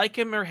 like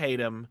him or hate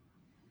him,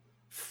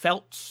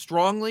 felt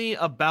strongly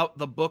about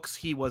the books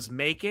he was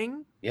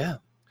making. Yeah.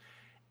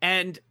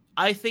 And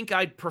I think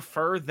I'd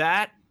prefer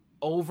that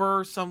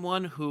over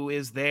someone who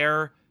is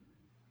there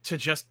to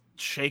just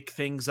shake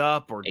things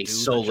up or do the job. A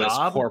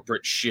soulless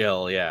corporate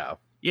shill, yeah.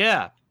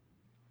 Yeah.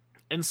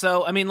 And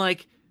so, I mean,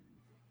 like,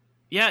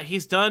 yeah,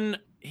 he's done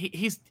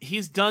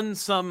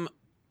some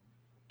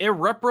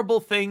irreparable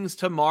things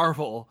to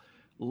Marvel,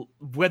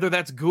 whether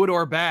that's good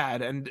or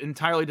bad, and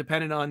entirely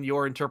dependent on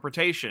your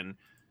interpretation.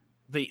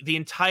 The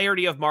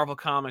entirety of Marvel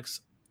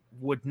Comics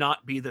would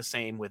not be the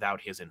same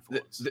without his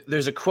influence.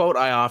 There's a quote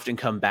I often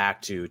come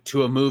back to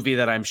a movie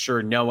that I'm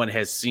sure no one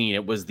has seen.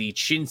 It was the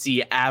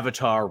chintzy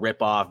Avatar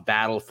ripoff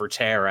Battle for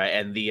Terra,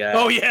 and the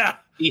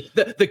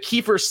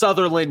Kiefer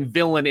Sutherland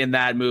villain in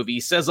that movie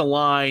says a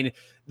line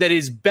that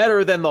is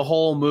better than the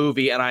whole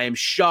movie, and I am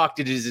shocked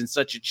it is in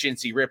such a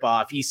chintzy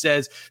ripoff. He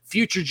says,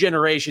 future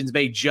generations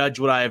may judge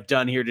what I have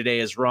done here today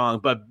as wrong,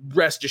 but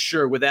rest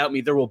assured, without me,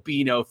 there will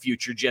be no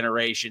future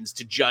generations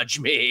to judge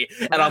me.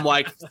 And I'm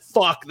like,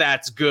 fuck,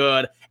 that's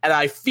good. And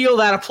I feel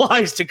that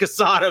applies to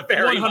Quesada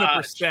very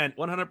 100%,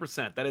 much.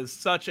 100%. That is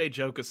such a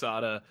Joe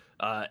Quesada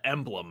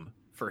emblem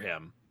for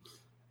him.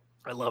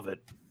 I love it.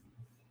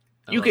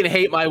 You can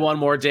hate my One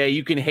More Day.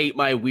 You can hate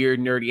my weird,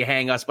 nerdy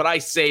hang-ups, but I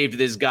saved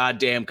this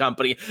goddamn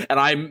company, and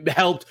I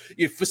helped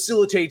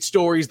facilitate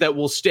stories that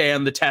will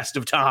stand the test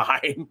of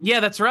time.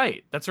 Yeah, that's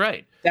right. That's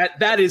right.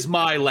 That is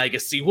my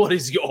legacy. What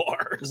is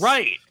yours?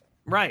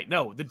 Right.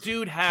 No, the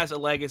dude has a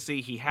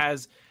legacy. He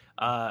has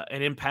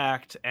an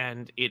impact,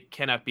 and it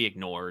cannot be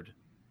ignored.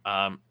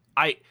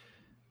 I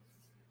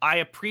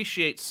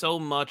appreciate so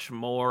much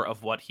more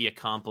of what he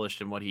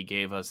accomplished and what he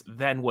gave us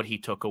than what he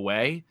took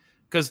away,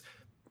 because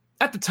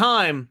at the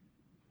time,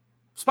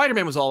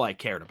 Spider-Man was all I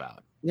cared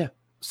about. Yeah.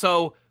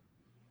 So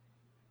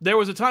there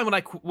was a time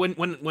when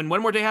when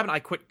One More Day happened, I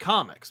quit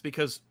comics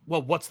because,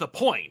 well, what's the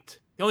point?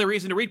 The only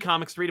reason to read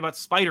comics is to read about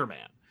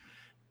Spider-Man.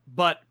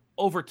 But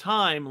over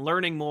time,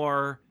 learning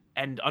more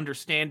and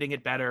understanding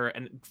it better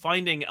and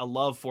finding a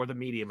love for the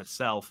medium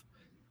itself,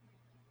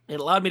 it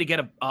allowed me to get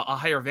a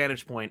higher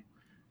vantage point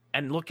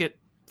and look at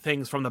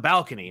things from the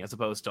balcony as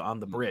opposed to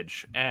on the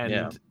bridge.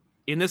 And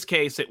in this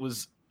case, it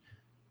was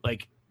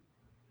like,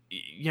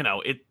 you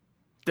know,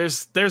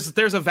 there's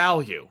a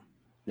value.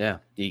 Yeah,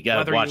 you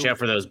got to watch out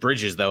for those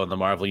bridges, though. In the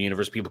Marvel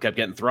universe, people kept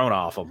getting thrown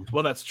off them.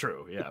 Well, that's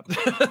true. Yeah.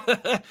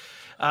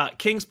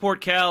 Kingsport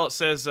Cal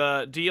says,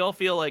 "Do y'all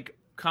feel like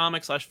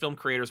comic/film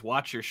creators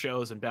watch your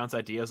shows and bounce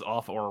ideas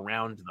off or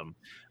around them.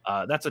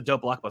 That's a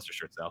dope Blockbuster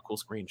shirt, Sal. Cool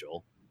screen,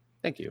 Joel.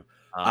 Thank you.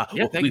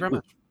 Thank you very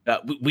much.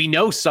 We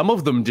know some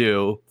of them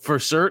do for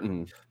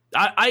certain.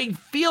 I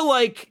feel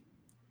like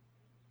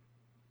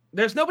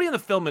there's nobody in the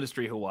film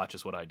industry who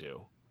watches what I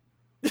do.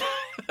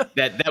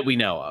 that we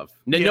know of.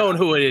 No one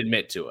who would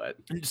admit to it.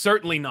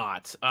 Certainly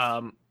not.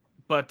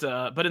 But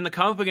in the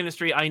comic book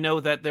industry, I know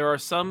that there are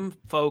some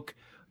folk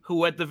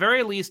who, at the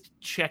very least,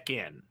 check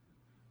in.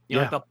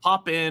 Like they'll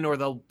pop in or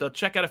they'll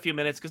check out a few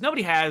minutes because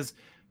nobody has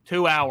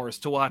 2 hours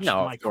to watch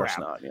my crap.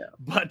 Not, yeah.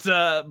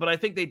 But I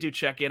think they do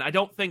check in. I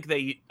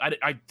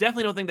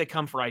definitely don't think they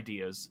come for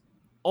ideas.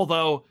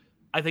 Although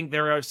I think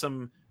there are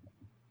some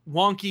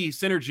wonky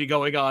synergy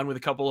going on with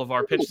a couple of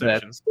our pitch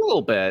sessions. A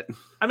little bit.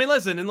 I mean,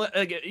 listen,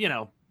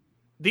 and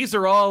these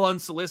are all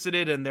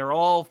unsolicited and they're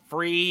all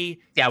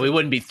free. Yeah, we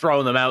wouldn't be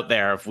throwing them out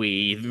there if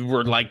we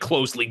were like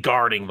closely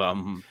guarding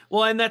them.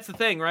 Well, and that's the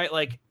thing, right?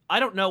 Like, I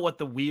don't know what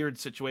the weird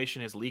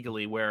situation is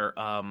legally where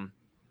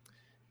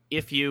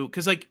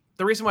because like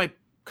the reason why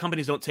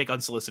companies don't take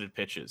unsolicited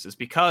pitches is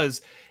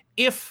because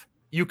if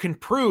you can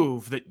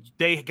prove that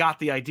they got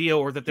the idea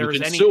or that there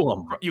is any,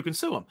 you can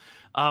sue them,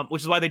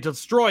 which is why they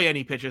destroy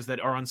any pitches that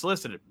are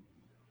unsolicited.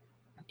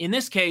 In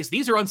this case,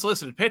 these are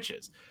unsolicited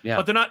pitches,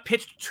 but they're not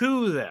pitched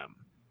to them.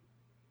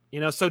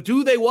 So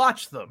do they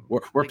watch them?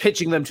 We're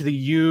pitching them to the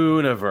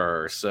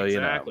universe. So,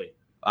 exactly.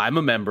 I'm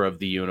a member of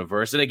the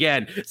universe. And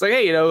again, it's like,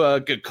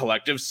 hey,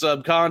 collective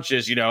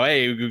subconscious,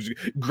 hey,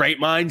 great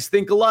minds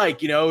think alike,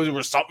 there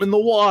was something in the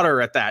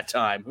water at that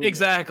time.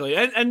 Exactly.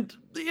 And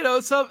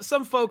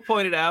some folk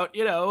pointed out,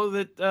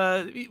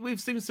 that we've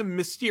seen some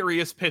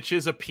mysterious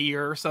pitches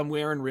appear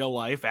somewhere in real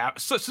life,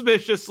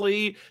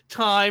 suspiciously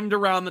timed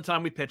around the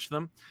time we pitched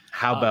them.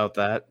 How about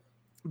that?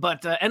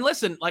 But, and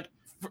listen, like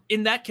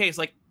in that case,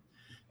 like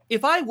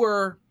if I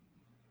were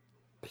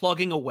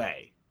plugging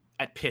away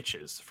at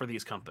pitches for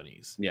these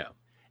companies,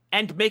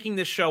 and making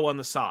this show on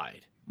the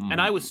side, and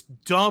I was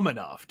dumb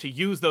enough to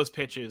use those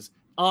pitches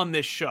on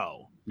this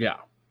show, that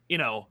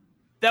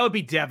would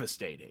be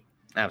devastating.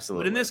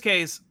 Absolutely. But in this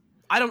case,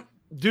 I don't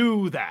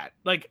do that.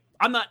 Like,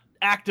 I'm not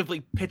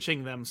actively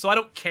pitching them, so I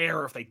don't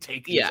care if they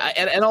take these.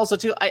 And also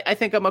too, I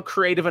think I'm a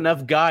creative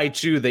enough guy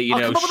too that I'll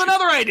come up with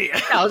another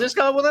idea. I'll just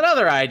come up with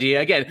another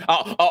idea again.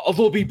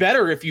 It'll be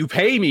better if you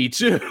pay me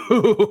too.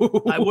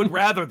 I would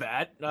rather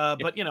that,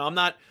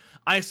 but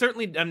I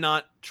certainly am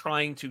not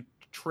trying to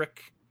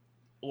trick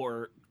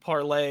or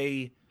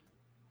parlay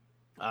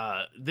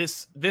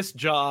this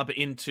job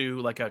into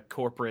like a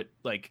corporate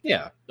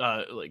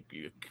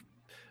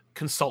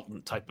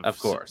consultant type of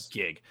course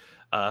gig.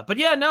 But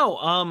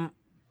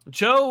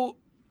Joe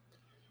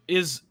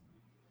is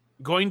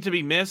going to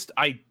be missed.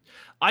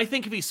 I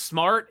think if he's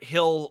smart,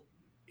 he'll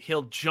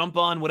jump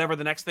on whatever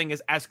the next thing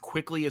is as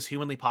quickly as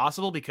humanly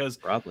possible because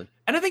probably.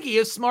 And I think he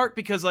is smart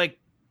because like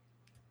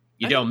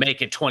you don't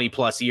make it 20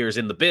 plus years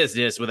in the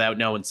business without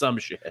knowing some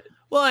shit.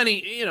 Well,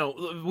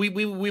 and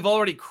we've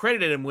already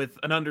credited him with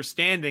an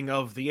understanding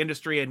of the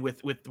industry and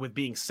with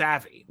being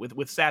savvy, with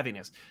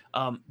savviness.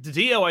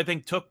 DiDio, I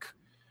think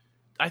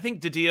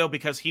DiDio,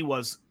 because he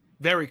was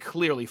very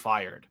clearly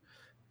fired,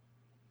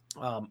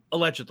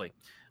 allegedly.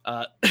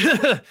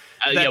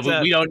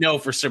 We don't know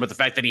for sure, but the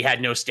fact that he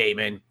had no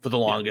statement for the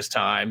longest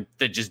time,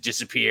 that just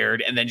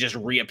disappeared and then just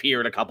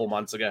reappeared a couple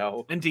months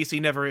ago. And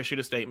DC never issued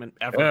a statement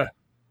ever.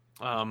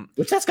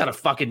 Which that's got a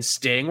fucking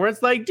sting where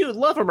it's like, dude,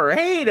 love him or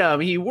hate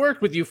him, he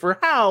worked with you for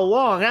how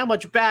long? How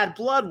much bad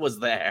blood was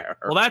there?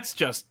 Well, that's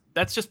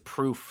just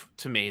proof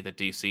to me that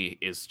DC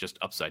is just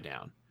upside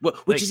down. Well,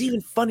 which is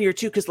even funnier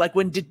too, because like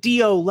when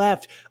DiDio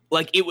left,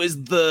 like it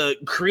was the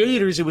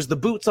creators, it was the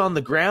boots on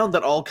the ground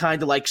that all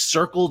kind of like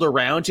circled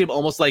around him,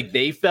 almost like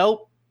they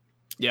felt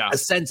a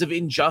sense of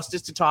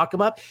injustice to talk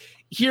him up.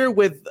 Here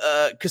with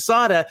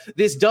Quesada,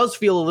 this does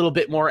feel a little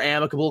bit more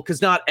amicable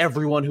because not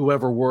everyone who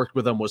ever worked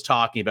with him was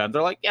talking about him.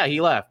 They're like, yeah, he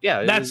left.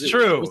 Yeah, that's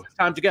true. It was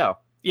time to go.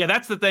 Yeah,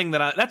 that's the thing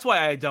that's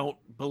why I don't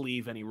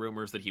believe any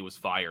rumors that he was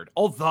fired.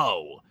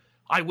 Although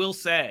I will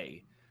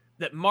say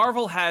that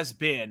Marvel has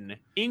been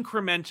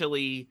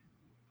incrementally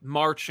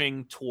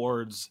marching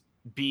towards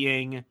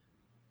being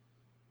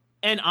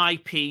an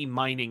IP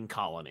mining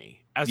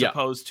colony as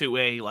opposed to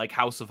a like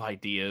House of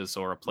Ideas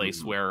or a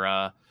place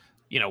where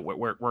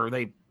where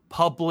they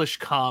publish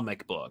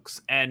comic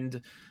books.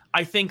 And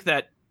I think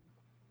that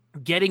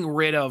getting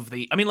rid of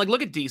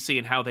look at DC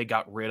and how they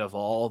got rid of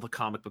all the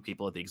comic book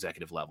people at the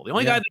executive level. The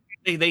only guy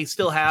that they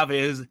still have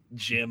is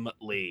Jim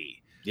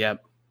Lee.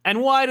 Yep.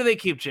 And why do they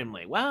keep Jim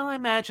Lee? Well, I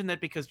imagine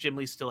that because Jim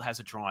Lee still has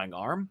a drawing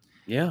arm.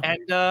 Yeah.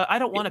 And I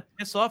don't want to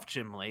piss off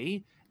Jim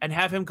Lee and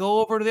have him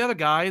go over to the other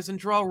guys and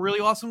draw really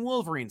awesome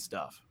Wolverine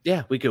stuff.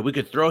 Yeah, we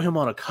could throw him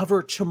on a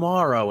cover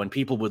tomorrow and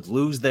people would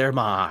lose their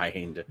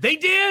mind. They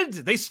did.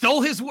 They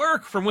stole his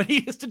work from when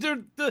he used to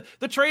do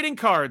the trading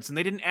cards, and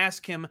they didn't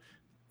ask him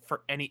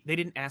for any. They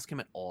didn't ask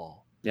him at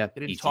all. Yeah,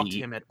 They didn't talk to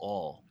him at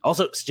all.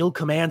 Also, still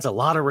commands a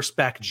lot of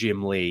respect,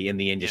 Jim Lee, in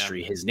the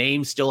industry. Yeah. His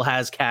name still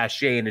has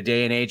cachet in a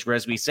day and age where,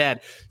 as we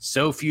said,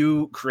 so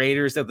few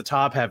creators at the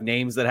top have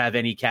names that have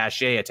any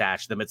cachet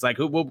attached to them. It's like,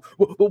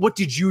 what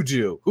did you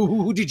do?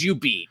 Who did you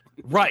beat?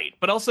 Right.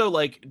 But also,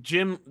 like,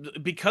 Jim,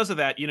 because of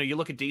that, you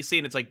look at DC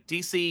and it's like,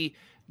 DC,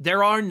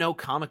 there are no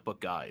comic book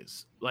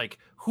guys, like,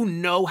 who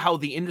know how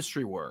the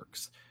industry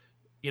works.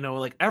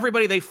 Like,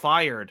 everybody they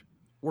fired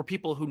were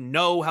people who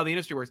know how the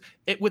industry works.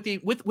 With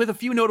a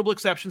few notable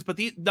exceptions, but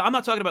I'm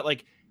not talking about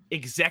like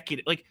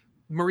executive, like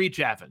Marie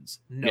Javins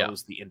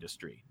knows the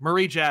industry.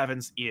 Marie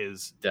Javins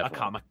is a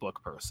comic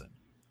book person.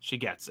 She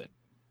gets it.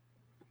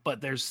 But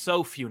there's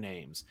so few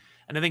names.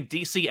 And I think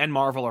DC and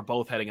Marvel are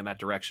both heading in that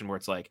direction where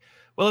it's like,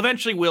 well,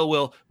 eventually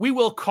we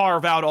will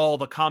carve out all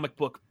the comic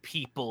book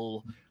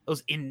people,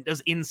 those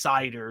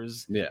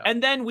insiders,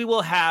 and then we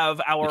will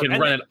have our. We can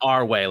run it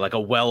our way, like a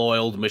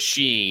well-oiled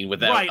machine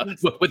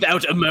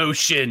without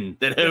emotion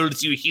that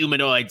holds you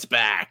humanoids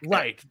back.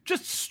 Right,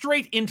 just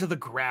straight into the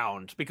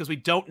ground because we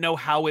don't know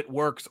how it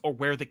works or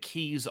where the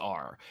keys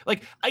are.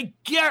 Like I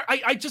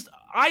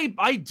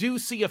do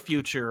see a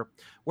future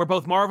where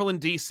both Marvel and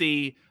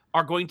DC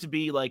are going to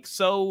be like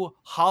so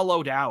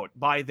hollowed out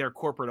by their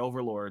corporate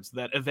overlords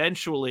that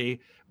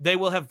eventually they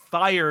will have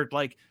fired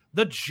like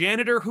the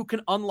janitor who can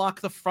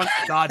unlock the front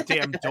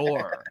goddamn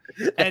door.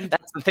 And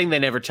that's the thing they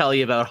never tell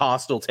you about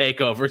hostile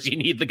takeovers. You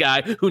need the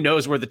guy who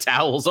knows where the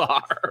towels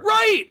are.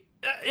 Right.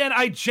 And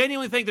I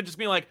genuinely think they're just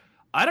being like,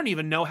 I don't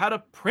even know how to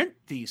print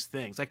these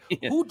things. Like,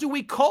 who do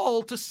we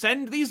call to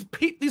send these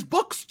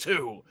books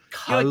to?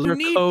 Color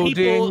coding.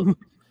 People.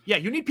 Yeah,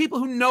 you need people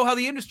who know how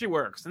the industry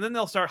works, and then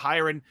they'll start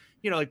hiring,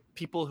 like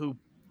people who,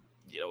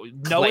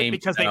 know it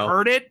because they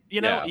heard it.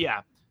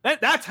 Yeah.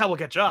 That's how we'll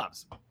get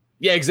jobs.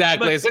 Yeah,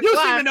 exactly. But you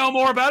seem to know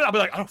more about it. I'll be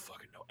like, I don't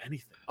fucking know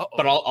anything.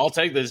 But I'll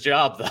take this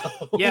job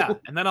though. Yeah,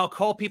 and then I'll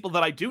call people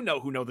that I do know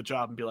who know the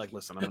job and be like,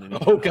 listen, I'm gonna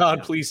need. Oh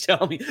God, please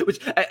tell me.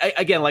 Which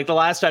again, like the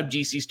last time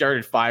DC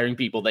started firing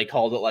people, they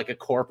called it like a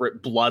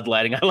corporate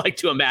bloodletting. I like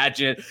to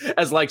imagine it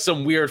as like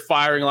some weird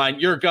firing line.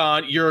 You're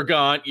gone. You're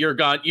gone. You're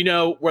gone. You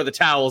know where the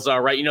towels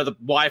are, right? You know the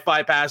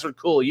Wi-Fi password.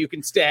 Cool. You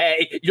can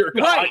stay. You're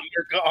gone. Right.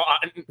 You're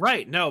gone.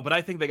 Right. No, but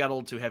I think they got a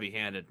little too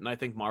heavy-handed, and I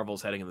think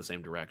Marvel's heading in the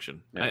same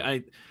direction. Yeah.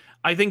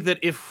 I think that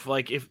if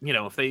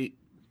they.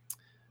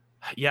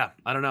 Yeah,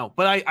 I don't know.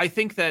 But I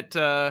think that,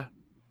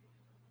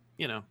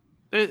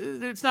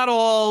 it's not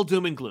all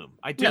doom and gloom.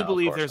 I do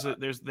believe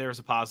there's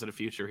a positive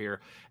future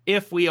here.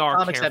 If we are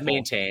comics careful. Have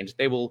maintained,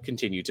 they will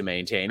continue to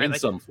maintain in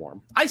some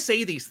form. I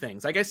say these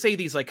things. Like I say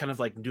these like kind of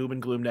like doom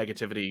and gloom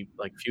negativity,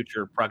 like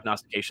future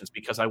prognostications,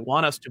 because I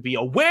want us to be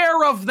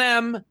aware of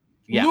them.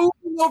 Moving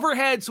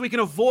overhead so we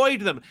can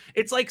avoid them.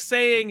 It's like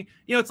saying,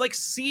 it's like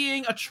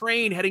seeing a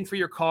train heading for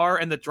your car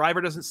and the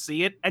driver doesn't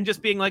see it and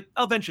just being like,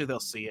 oh, eventually they'll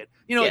see it.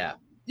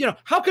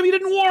 How come you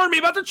didn't warn me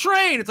about the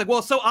train? It's like, well,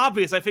 it's so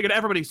obvious. I figured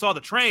everybody saw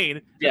the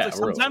train. Yeah, it's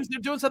like sometimes they're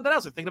doing something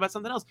else. They're thinking about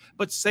something else.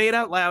 But say it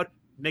out loud,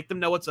 make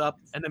them know what's up,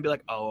 and then be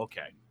like, oh,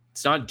 okay.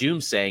 It's not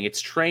doom saying,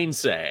 it's train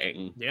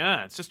saying.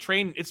 Yeah, it's just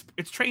train. It's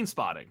train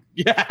spotting.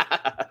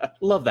 Yeah,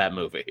 love that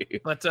movie.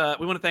 But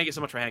we want to thank you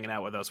so much for hanging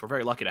out with us. We're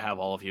very lucky to have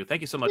all of you.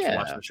 Thank you so much for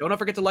watching the show. Don't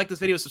forget to like this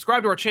video,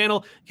 subscribe to our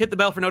channel, hit the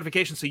bell for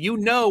notifications so you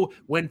know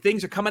when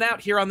things are coming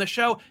out here on the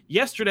show.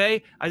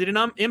 Yesterday, I did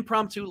an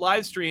impromptu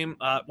live stream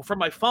from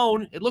my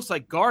phone. It looks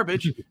like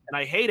garbage, and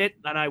I hate it,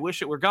 and I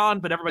wish it were gone,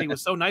 but everybody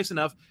was so nice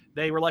enough.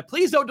 They were like,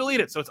 please don't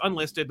delete it. So it's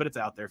unlisted, but it's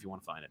out there if you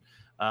want to find it.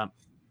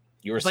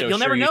 You were so you'll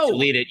never know.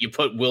 Delete it. You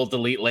put "will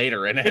delete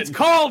later" in it. It's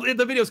called.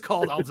 The video's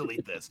called "I'll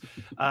delete this."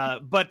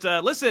 But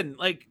listen,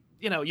 like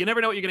you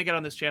never know what you're gonna get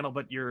on this channel,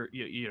 but you're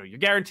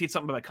guaranteed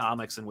something about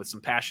comics and with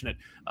some passionate,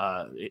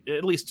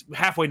 at least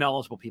halfway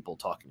knowledgeable people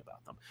talking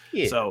about them.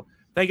 Yeah. So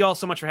thank you all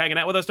so much for hanging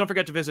out with us. Don't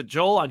forget to visit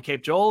Joel on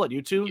Cape Joel at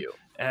YouTube,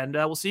 and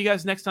we'll see you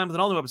guys next time with an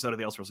all new episode of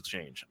the Elseworlds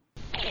Exchange.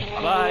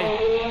 Bye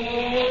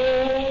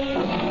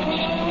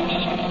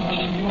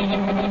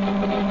bye.